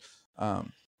 Chill kid.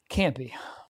 can't be.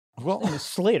 Well, It's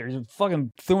Slater. He's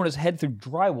fucking throwing his head through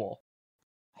drywall.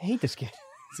 I hate this kid.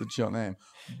 it's a chill name.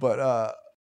 But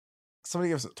somebody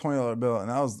gave us a $20 bill, and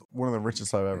that was one of the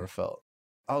richest I've ever felt.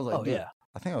 I was like, Oh dude, yeah.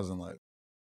 I think I was in like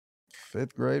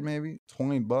 5th grade, maybe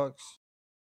 $20.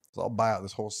 So I'll buy out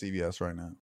this whole CVS right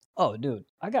now. Oh dude,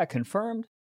 I got confirmed.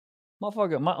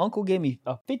 Motherfucker, my uncle gave me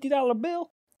a $50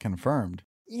 bill. Confirmed.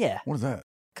 Yeah, What is that?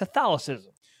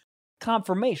 Catholicism,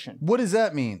 confirmation. What does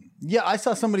that mean? Yeah, I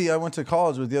saw somebody I went to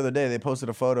college with the other day. They posted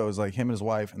a photo. It was like him and his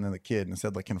wife, and then the kid, and it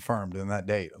said like confirmed. And that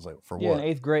date, I was like, for Yeah, what?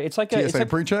 in 8th grade. It's like a, it's TSA like,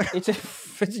 pre-check. it's a,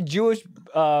 it's a Jewish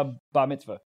bar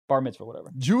mitzvah, whatever.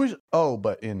 Jewish. Oh,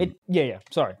 but in Yeah.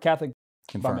 Sorry, Catholic bar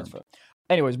confirmed. mitzvah.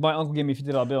 Anyways, my uncle gave me a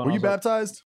 $50 bill. and Were I you was like,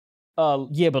 baptized?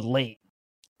 Yeah, but late.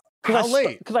 How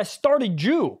late? Because I started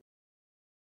Jew.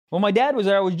 When my dad was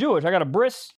there, I was Jewish. I got a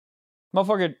bris.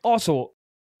 Motherfucker. Also,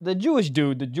 the Jewish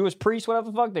dude, the Jewish priest,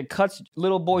 whatever the fuck, that cuts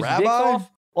little boys' dicks Rabbi?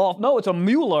 off. No, it's a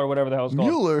Mueller or whatever the hell it's called.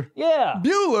 Mueller. Yeah.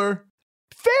 Bueller.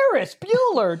 Ferris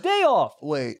Bueller. Day off.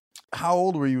 Wait, how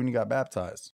old were you when you got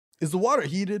baptized? Is the water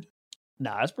heated?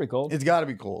 Nah, that's pretty cold. It's got to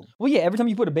be cold. Well, yeah, every time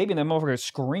you put a baby in that motherfucker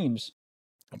screams.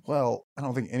 Well, I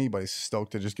don't think anybody's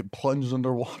stoked to just get plunged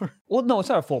underwater. Well, no, it's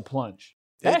not a full plunge.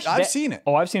 I've seen it.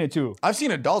 Oh, I've seen it too. I've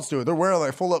seen adults do it. They're wearing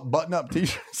like full up button up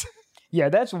t-shirts. Yeah,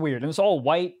 that's weird. And it's all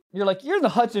white. You're like, you're in the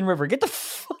Hudson River. Get the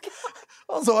fuck out.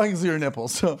 Also, I can see your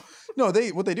nipples. So no,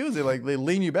 what they do is they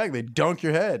lean you back, they dunk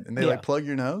your head, and they Yeah. like plug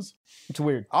your nose. It's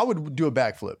weird. I would do a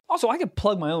backflip Also, I could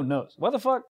plug my own nose. What the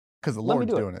fuck? because the Let me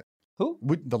Lord's do it. doing it. Who?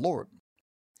 The Lord.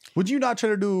 Would you not try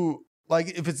to do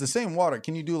like if it's the same water?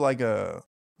 Can you do like a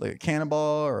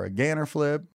cannonball or a Ganner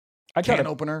flip? I try Can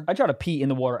to opener? I try to pee in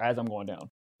the water as I'm going down.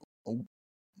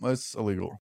 That's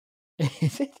illegal.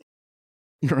 Is it?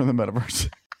 You're in the metaverse.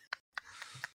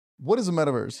 What is a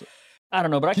metaverse? I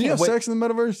don't know, but I Can you can't have wait. sex in the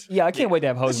metaverse? Yeah, I can't wait to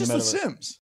have It's hoes in just the The metaverse.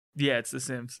 Sims. Yeah, it's The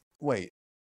Sims. Wait,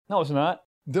 No, it's not.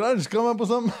 did I just come up with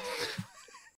something?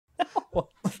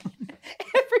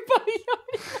 Everybody,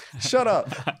 Shut up.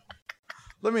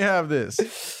 Let me have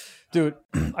this. dude,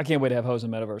 I can't wait to have hoes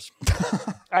in the metaverse.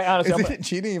 I honestly, Is it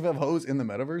cheating if you have hoes in the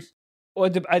metaverse? well,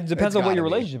 it depends It's on what your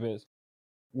gotta be. relationship is.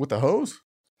 With the hose?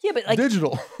 Yeah, but like,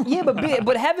 Digital. yeah,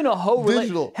 but having a hoe,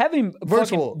 Digital. having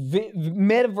Virtual. fucking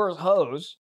metaverse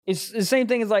hoes is the same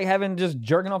thing as like having just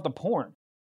jerking off the porn,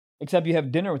 except you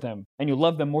have dinner with them and you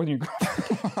love them more than your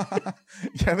girlfriend.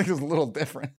 Yeah, I think it's a little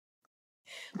different.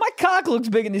 My cock looks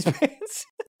big in these pants.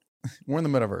 We're in the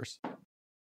metaverse.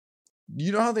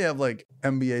 You know how they have like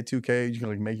NBA 2K? You can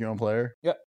like make your own player?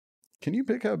 Yep. Can you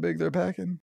pick how big they're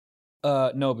packing?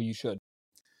 No, but you should.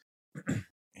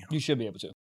 You should be able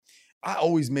to. I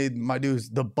always made my dudes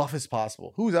the buffest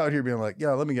possible. Who's out here being like,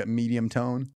 yeah, let me get medium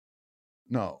tone?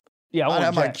 No. Yeah, I I'd want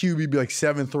have my jack. QB be like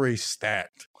 7'3"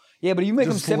 stacked. Yeah, but you make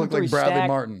Just them look 7'3" like Bradley stack,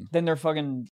 Martin. then they're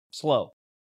fucking slow.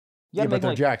 You Yeah, gotta but make they're them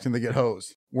like, jacked and they get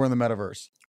hosed. We're in the metaverse.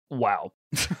 wow.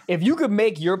 If you could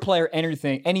make your player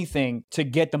anything to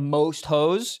get the most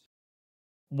hose,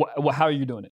 how are you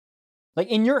doing it? Like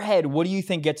in your head, what do you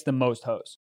think gets the most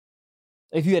hose?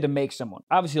 If you had to make someone,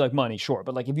 obviously like money, sure,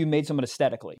 but like if you made someone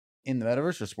aesthetically, In the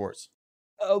metaverse or sports?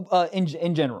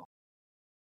 in general,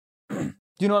 do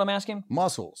you know what I'm asking?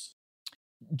 Muscles.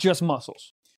 Just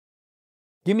muscles.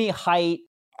 Give me height,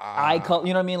 eye color.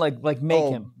 You know what I mean? Like make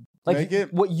Oh, him like make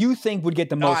it? what you think would get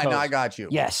the No, most hose. I got you.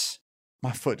 Yes.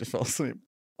 My foot just fell asleep.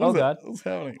 Oh, What's that? God. What's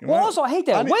happening? Well, also I hate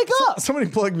that. Wake up. Somebody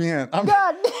plug me in.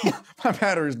 God damn. My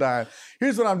battery's dying.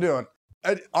 Here's what I'm doing.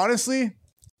 Honestly,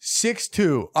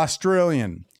 6'2",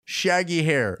 Australian, shaggy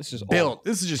hair, This is built. old.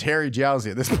 This is just Harry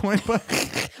Jowsey at this point, but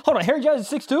Hold on, Harry Giles is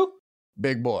 6'2"?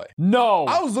 big boy. No.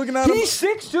 I was looking at him. He's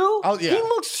 6'2"? Yeah. He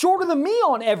looks shorter than me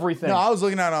on everything. No, I was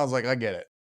looking at it and I was like, I get it.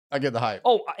 I get the hype.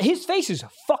 Oh, his face is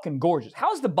fucking gorgeous.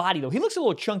 How's the body though? He looks a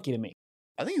little chunky to me.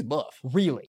 I think he's buff.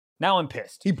 Really? Now I'm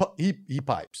pissed. He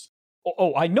pipes.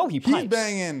 Oh, I know he pipes. He's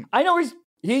banging. I know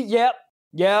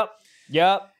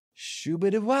yep.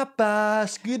 Shoo-ba-da-wapa,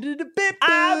 skoo-da-da-bip-boo,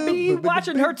 I've been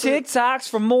watching her boo-ba-da-bip-boo. TikToks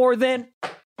for more than.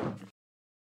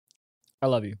 I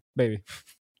love you, baby.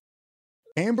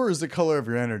 Amber is the color of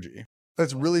your energy.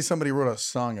 That's really somebody wrote a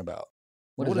song about.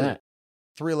 What is is that? it?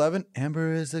 311.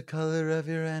 Amber is the color of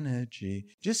your energy.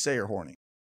 Just say you're horny.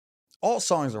 All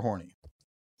songs are horny.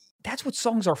 That's what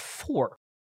songs are for.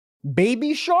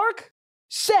 Baby Shark?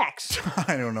 Sex.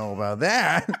 I don't know about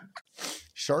that.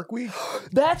 Shark Week?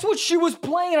 That's what she was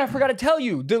playing, and I forgot to tell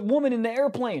you. The woman in the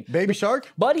airplane. Baby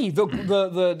Shark? Buddy, the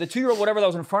 2-year-old, whatever that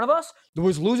was in front of us,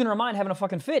 was losing her mind, having a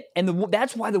fucking fit. And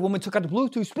that's why the woman took out the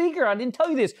Bluetooth speaker. I didn't tell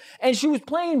you this. And she was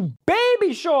playing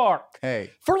Baby Shark. Hey.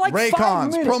 For like 5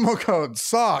 Raycons, minutes. promo code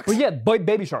socks. But yeah,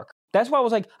 Baby Shark. That's why I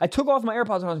was like, I took off my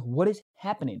AirPods and I was like, what is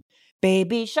happening?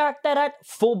 Baby Shark, da-da,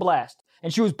 full blast.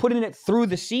 And she was putting it through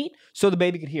the seat so the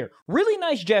baby could hear. Really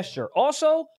nice gesture.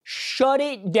 Also, shut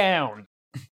it down.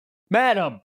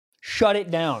 Madam, shut it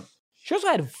down. She also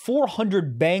had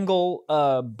 400 bangle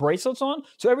bracelets on.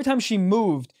 So every time she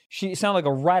moved, she sounded like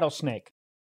a rattlesnake.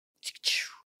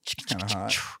 Kinda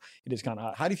hot. It is kind of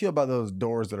hot. How do you feel about those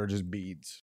doors that are just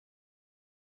beads?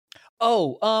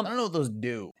 Oh, I don't know what those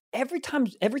do. every time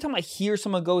I hear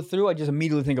someone go through, I just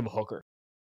immediately think of a hooker.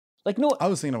 Like, no. I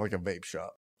was thinking of like a vape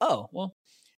shop. Oh, well.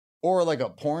 Or like a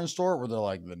porn store where they're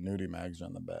like the nudie mags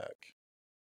on the back.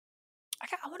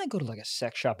 I want to go to like a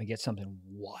sex shop and get something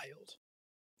wild.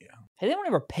 Yeah. Has anyone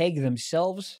ever pegged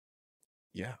themselves?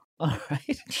 Yeah. All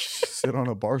right. Sit on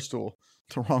a bar stool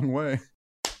the wrong way.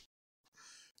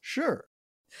 Sure.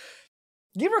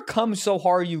 You ever come so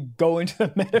hard you go into the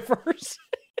metaverse?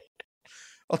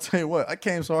 I'll tell you what, I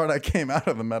came so hard I came out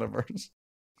of the metaverse.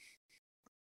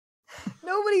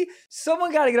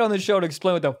 Someone got to get on the show to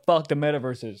explain what the fuck the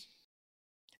metaverse is.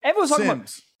 Everyone's talking about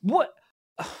Sims. what?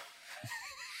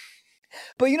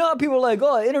 But you know how people are like,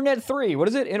 oh, Internet 3. What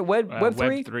is it? Web 3?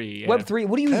 Web 3. Yeah. Web 3.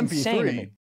 What are you even MP3. saying to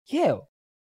me? Yeah.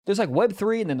 There's like Web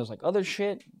 3 and then there's like other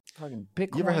shit. Fucking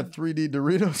Bitcoin. You ever had 3D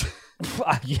Doritos?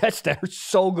 Yes, they're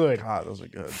so good. God, those are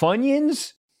good.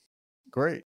 Funyuns?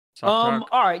 Great. Sock talk.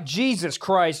 All right, Jesus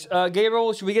Christ.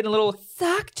 Gabriel, should we get a little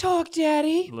sock talk,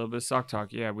 Daddy? A little bit of sock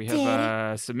talk. Yeah, we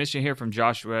have a submission here from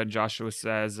Joshua. Joshua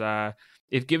says,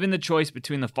 if given the choice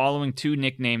between the following 2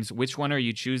 nicknames, which one are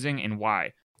you choosing and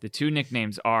why? The 2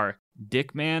 nicknames are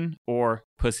Dick Man or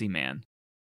Pussy Man.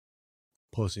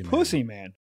 Pussy man. Pussy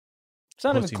man. It's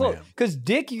not Pussy even close. man. Because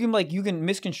dick, you can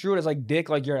misconstrue it as like dick,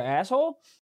 like you're an asshole,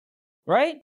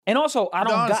 right? And also, I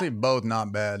don't Honestly, both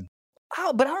not bad.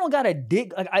 but I don't got a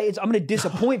dick. Like I'm gonna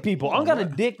disappoint people. I don't got a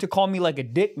dick to call me like a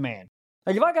dick man.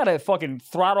 Like if I got a fucking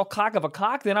throttle cock of a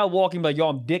cock, then I'll walk in and be like, yo,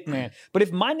 I'm Dick Man. But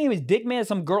if my name is Dick Man,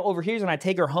 some girl overhears and I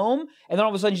take her home, and then all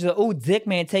of a sudden she's like, oh, Dick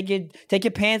Man, take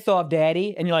your pants off,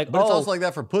 daddy. And you're like, But oh, it's also like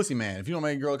that for pussy man. If you don't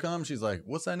make a girl come, she's like,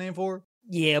 what's that name for?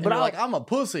 yeah, And but you're I'll like, I'm a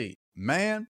pussy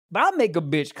man. make a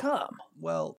bitch come.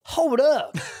 Well, Hold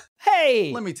up.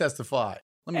 Hey. let me testify.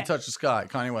 Let me touch the sky,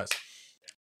 Kanye West.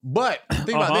 But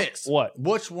think about this. What?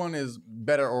 Which one is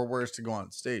better or worse to go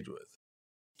on stage with?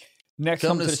 Next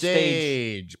Come to to the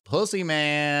stage. stage, pussy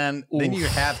man. Then you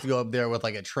Oof. have to go up there with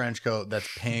like a trench coat that's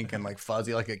pink and like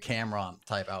fuzzy, like a Cameron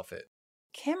type outfit.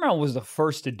 Cameron was the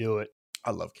first to do it,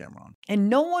 I love Cameron. and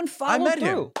no one followed met him.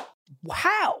 through.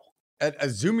 How? At a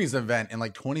Zoomies event in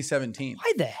like 2017.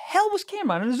 Why the hell was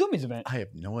Cameron in a Zoomies event? I have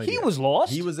no idea. He was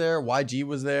lost. He was there. YG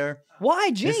was there.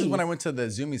 YG. This is when I went to the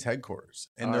Zoomies headquarters,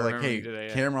 and Oh, they're I like, remember "Hey, you did that,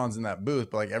 yeah. Cameron's in that booth,"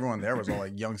 but like everyone there was all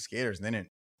like young skaters, and they didn't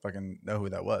fucking know who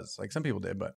that was. Like some people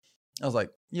did, but I was like,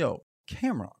 "Yo,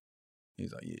 Cameron."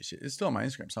 He's like, "Yeah, shit. It's still on my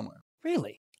Instagram somewhere."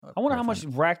 Really? I wonder how much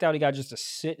racked out he got just to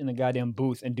sit in the goddamn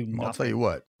booth and do I'll tell nothing. you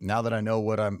what. Now that I know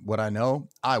what I know,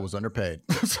 I was underpaid.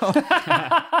 So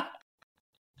yeah,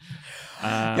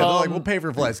 they're like, "We'll pay for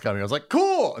your flights coming." I was like,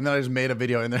 "Cool," and then I just made a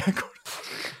video in there.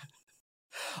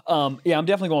 Yeah, I'm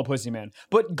definitely going Pussy Man.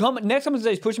 But next coming to the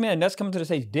stage, Pussy Man, and next coming to the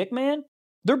stage, Dick Man.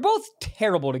 They're both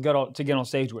terrible to get on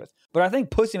stage with. But I think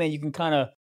Pussy Man, you can kind of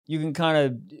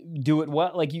do it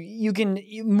well. Like you can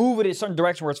move it in a certain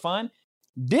direction where it's fine.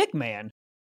 Dick Man,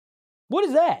 what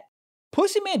is that?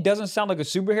 Pussy Man doesn't sound like a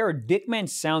superhero. Dick Man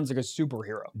sounds like a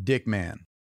superhero. Dick Man.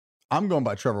 I'm going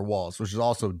by Trevor Wallace, which is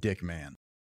also Dick Man.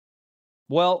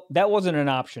 Well, that wasn't an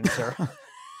option, sir.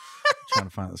 Trying to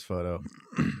find this photo.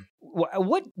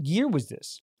 What year was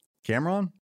this?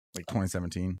 Cameron, like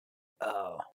 2017.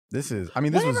 Oh, This was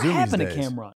Zoomies happened days. to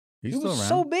Cameron? He's He still was around.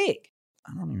 so big.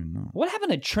 I don't even know. What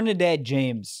happened to Trinidad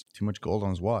James? Too much gold on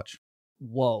his watch.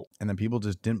 Whoa. And then people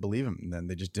just didn't believe him. And then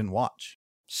they just didn't watch.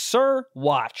 Sir,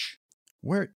 watch.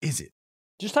 Where is it?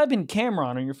 Just type in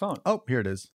Cameron on your phone. Oh, here it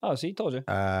is. Oh, see, told you.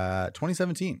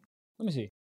 2017. Let me see.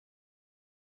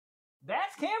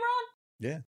 That's Cameron?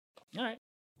 Yeah. All right.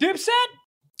 Dipset?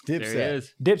 There he Dipset.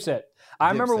 is. Dipset.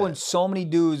 I remember when Dipset. so many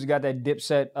dudes got that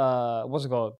Dipset, what's it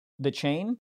called? The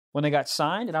chain, when they got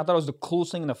signed, and I thought it was the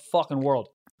coolest thing in the fucking world.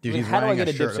 Dude, Like, he's how do I wearing get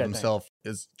a a shirt Dipset of thing? himself.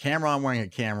 Is Cameron wearing a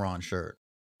Cameron shirt?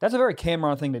 That's a very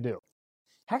Cameron thing to do.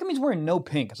 How come he's wearing no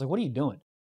pink? It's like, what are you doing?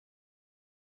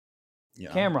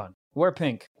 Yeah. Cameron, wear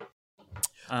pink.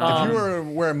 If you were to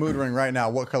wear a mood ring right now,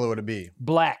 what color would it be?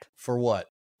 Black, For what?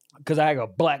 because I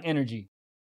got black energy.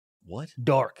 What?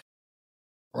 Dark.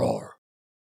 Roar.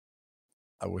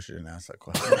 I wish you didn't ask that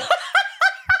question.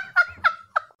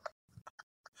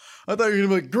 I thought you were gonna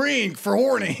be like, green for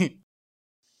horny.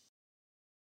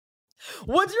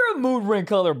 What's your mood ring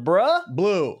color, bruh?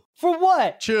 Blue. For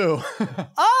what? Chew.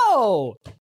 Oh!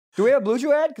 Do we have blue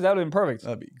chew ad? Because that would have been perfect.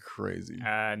 That'd be crazy.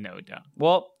 No, don't.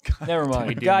 Well, never We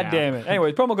mind. do God now. damn it.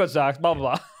 Anyways, promo code socks, blah,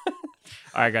 blah, blah.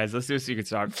 All right, guys, let's do a secret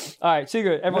talk. All right,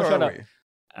 secret. Everyone Where shut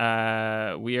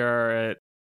are up. we? We are at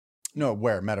No,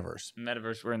 where? Metaverse.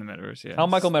 Metaverse. We're in the Metaverse, yeah. How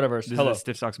Michael Metaverse. This Hello. is the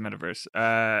Stiff Socks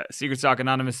Metaverse. Secret Sock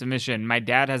Anonymous submission. My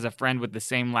dad has a friend with the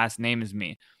same last name as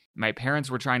me. My parents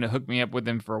were trying to hook me up with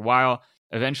him for a while.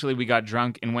 Eventually, we got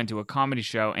drunk and went to a comedy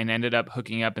show and ended up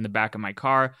hooking up in the back of my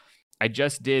car. I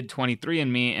just did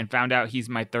 23andMe and found out he's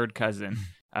my third cousin.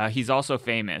 He's also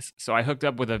famous. So I hooked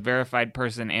up with a verified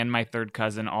person and my third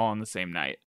cousin all on the same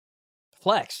night.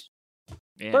 Flex.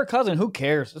 Yeah. Third cousin, who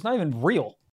cares? It's not even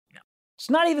real. No. It's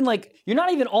not even like, you're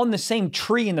not even on the same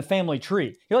tree in the family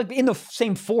tree. You're like in the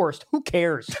same forest. Who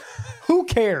cares? Who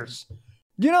cares?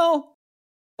 You know?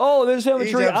 Oh, there's a family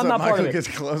Each tree. episode, I'm not Michael part of it. gets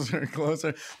closer and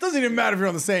closer. Doesn't even matter if you're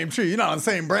on the same tree. You're not on the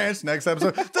same branch. Next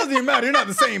episode. Doesn't even matter. You're not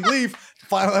the same leaf.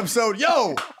 Final episode.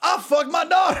 Yo, I fucked my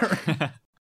daughter.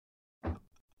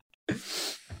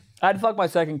 I'd fuck my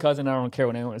second cousin. I don't care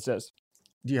what anyone says.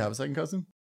 Do you have a second cousin?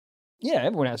 Yeah,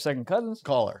 everyone has second cousins.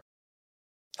 Call her.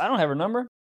 I don't have her number.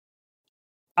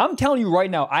 I'm telling you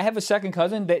right now, I have a second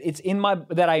cousin that it's in my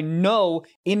that I know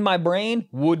in my brain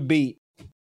would beat.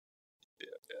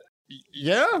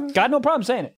 Yeah. Got no problem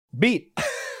saying it. Beat.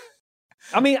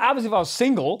 I mean, obviously if I was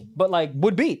single, but like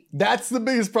would beat. That's the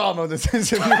biggest problem with this.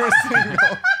 Is if you were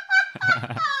single.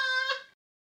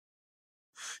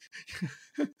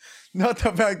 Not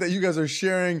the fact that you guys are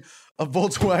sharing a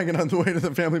Volkswagen on the way to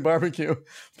the family barbecue,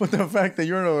 but the fact that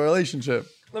you're in a relationship.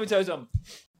 Let me tell you something.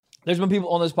 There's been people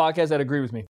on this podcast that agree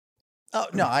with me. Oh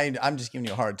no, I'm just giving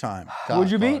you a hard time.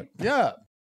 Would you God. beat? Yeah.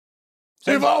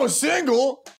 If I was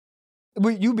single,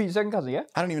 You beat your second cousin, yeah?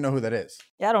 I don't even know who that is.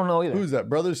 Yeah, I don't know either. Who's that?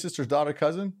 Brother, sister's daughter,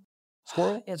 cousin?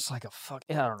 Squirrel? It's like a fuck.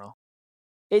 Yeah, I don't know.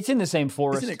 It's in the same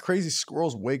forest. Isn't it crazy?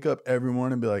 Squirrels wake up every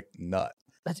morning and be like, nut.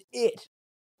 That's it.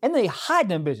 And they hide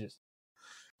them bitches.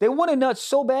 They want a nut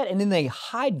so bad, and then they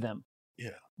hide them.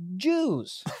 Yeah.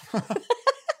 Jews.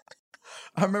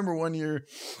 I remember one year,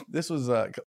 this was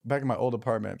back in my old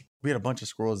apartment. We had a bunch of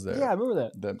squirrels there. Yeah, I remember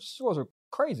that. Them. Squirrels are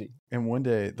crazy. And one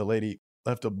day, the lady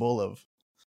left a bowl of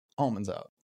almonds out.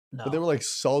 No. But they were like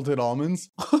salted almonds.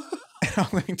 And I'm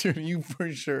like, dude, you for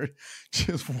sure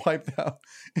just wiped out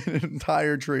an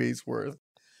entire tree's worth.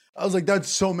 I was like, that's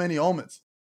so many almonds.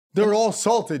 They're all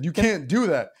salted. You can't do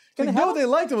that. Can Like, they no, have they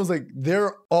liked it. I was like,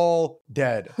 they're all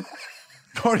dead.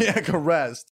 Cardiac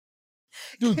arrest.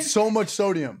 Dude, so much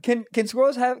sodium. Can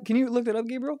squirrels have? Can you look that up,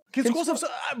 Gabriel? Can squirrels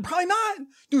have probably not.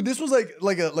 Dude, this was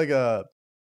like a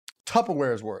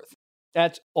Tupperware's worth.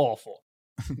 That's awful.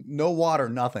 No water,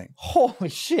 nothing. Holy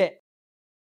shit.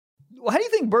 How do you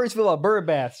think birds feel about bird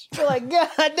baths? They're like, God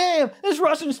damn, this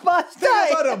Russian spot's Think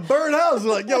tight. about a birdhouse.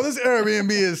 Like, yo, this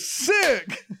Airbnb is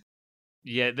sick.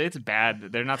 Yeah, it's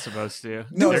bad. They're not supposed to.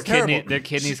 No, it's terrible. Their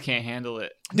kidneys can't handle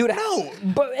it. Dude, No.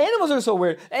 but animals are so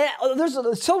weird. And there's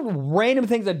so random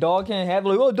things that dog can't have.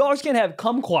 Like, oh, dogs can't have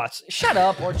kumquats. Shut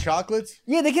up. Or chocolates.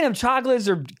 Yeah, they can have chocolates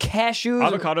or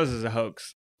cashews. or- Avocados is a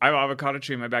hoax. I have an avocado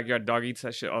tree in my backyard. Dog eats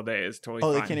that shit all day. It's totally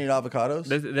Oh, fine. they can't eat avocados?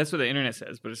 That's what the internet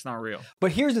says, but it's not real.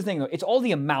 But here's the thing, though. It's all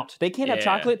the amount. They can't have Yeah.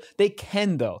 chocolate. They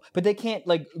can, though. But they can't,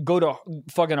 like, go to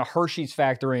fucking a Hershey's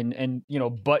factory and you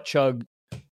know, butt chug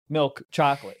milk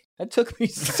chocolate. That took me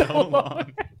so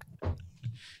long.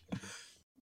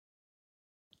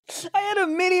 I had a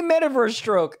mini metaverse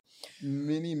stroke.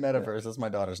 Mini Metaverse. That's my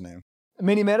daughter's name.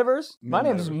 Mini metaverse? My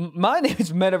name is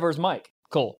Metaverse Mike.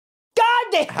 Cool. God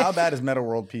damn. How bad is Meta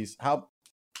World Peace?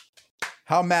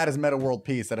 How mad is Meta World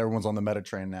Peace that everyone's on the meta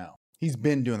train now? He's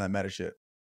been doing that meta shit.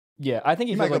 Yeah, I think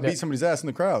He he might feels go like beat that. somebody's ass in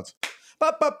the crowds.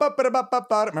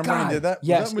 Remember when he did that?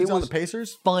 yes, was that when he it was on was the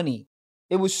Pacers? Funny.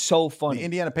 It was so funny. The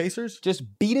Indiana Pacers? Just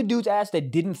beat a dude's ass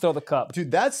that didn't throw the cup.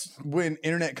 Dude, that's when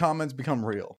internet comments become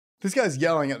real. This guy's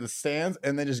yelling at the stands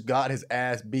and then just got his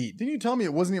ass beat. Didn't you tell me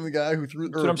it wasn't even the guy who threw?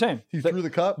 That's what I'm saying. He threw the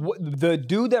cup. The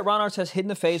dude that Ron Artest hit in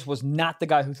the face was not the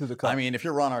guy who threw the cup. I mean, if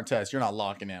you're Ron Artest, you're not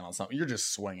locking in on something. You're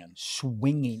just swinging.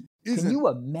 swinging. Can Isn't- you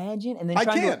imagine? And then I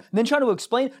trying can't. to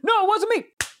explain. No, it wasn't me.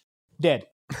 Dead.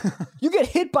 You get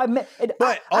hit by. But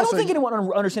I also- don't think anyone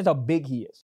understands how big he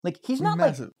is. Like he's not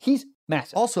Massive. like he's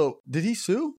massive. Also, did he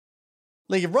sue?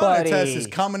 Like, if Ron Buddy. Artest is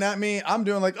coming at me, I'm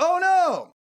doing like, oh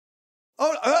no.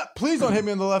 Oh, please don't hit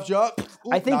me in the left jaw.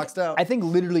 Ooh, I think knocks out. I think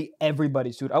literally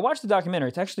everybody sued. I watched the documentary.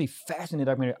 It's actually a fascinating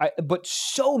documentary. But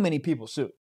so many people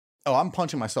sued. Oh, I'm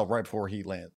punching myself right before he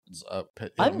lands.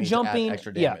 I'm jumping.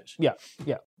 Extra damage. Yeah.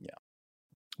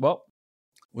 Well,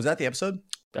 Was that the episode?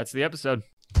 That's the episode.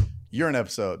 You're an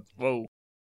episode. Whoa.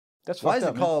 that's Why fucked is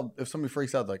up, it man. called, if somebody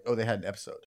freaks out, like, oh, they had an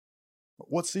episode?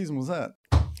 What season was that?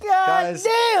 God Guys,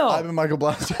 damn! I've been Michael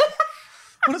Blaustein.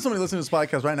 What if somebody listening to this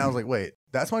podcast right now is like, wait,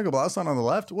 that's Michael Blaustein on the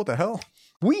left? What the hell?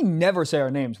 We never say our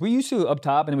names. We used to up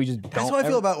top, and then we just That's don't. what I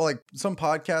feel ever- about like some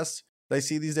podcasts that I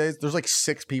see these days. There's like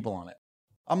 6 people on it.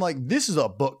 I'm like, this is a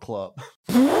book club.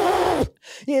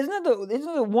 Yeah, isn't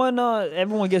the one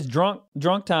everyone gets drunk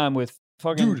time with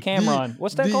fucking Dude, Cameron?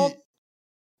 What's that called?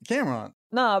 Cameron.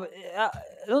 Nah, but,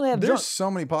 don't they have There's drunk?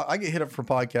 so many. I get hit up for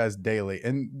podcasts daily,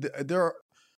 and there are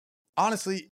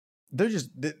honestly, there's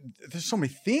so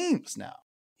many themes now.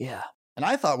 Yeah. And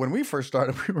I thought when we first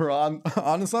started, we were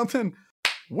onto something.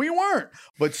 We weren't.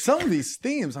 But some of these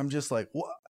themes, I'm just like,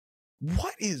 what?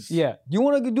 What is? Yeah. You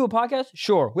want to do a podcast?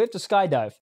 Sure. We have to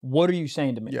skydive. What are you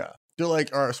saying to me? Yeah. They're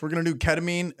like, all right, so we're gonna do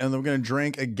ketamine, and then we're gonna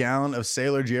drink a gallon of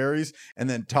Sailor Jerry's, and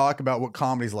then talk about what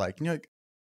comedy's like. And you're like,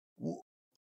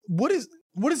 what is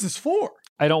this for?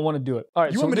 I don't want to do it. All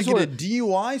right. You so want me this to is get what- a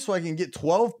DUI so I can get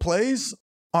 12 plays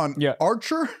on Yeah.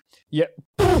 Archer? Yeah.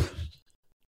 All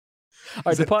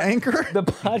right. Is it Anchor? The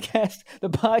podcast.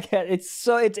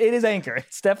 It is Anchor.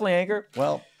 It's definitely Anchor.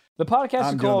 Well, The podcast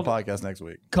I'm is doing called the podcast next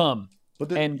week. Come.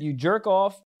 But And you jerk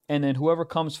off, and then whoever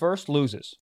comes first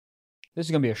loses. This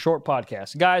is going to be a short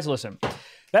podcast. Guys, listen.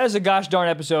 That is a gosh darn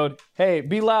episode. Hey,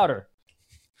 be louder.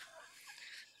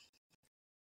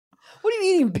 What are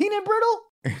you eating? Peanut brittle?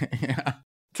 yeah.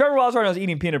 Trevor Wallace right now is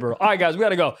eating peanut brittle. All right, guys, we got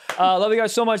to go. Love you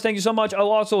guys so much. Thank you so much.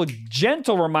 Oh, also, a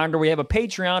gentle reminder, we have a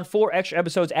Patreon. 4 extra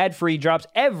episodes, ad-free, drops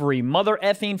every mother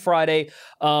effing Friday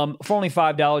for only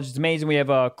 $5. It's amazing. We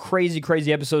have crazy,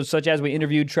 crazy episodes, such as we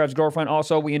interviewed Trev's girlfriend.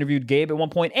 Also, we interviewed Gabe at one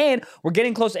point, and we're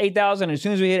getting close to 8,000. And as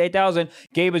soon as we hit 8,000,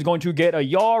 Gabe is going to get a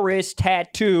Yaris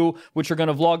tattoo, which we're going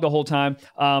to vlog the whole time.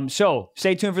 So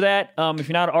stay tuned for that. If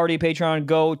you're not already a Patreon,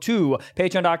 go to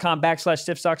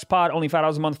patreon.com/stiffsockspod. Only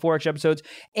 $5 a month, 4 extra episodes.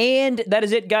 And that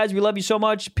is it, guys. We love you so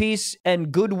much. Peace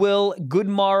and goodwill. Good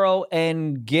morrow,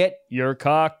 and get your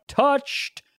cock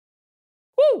touched.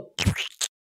 Woo!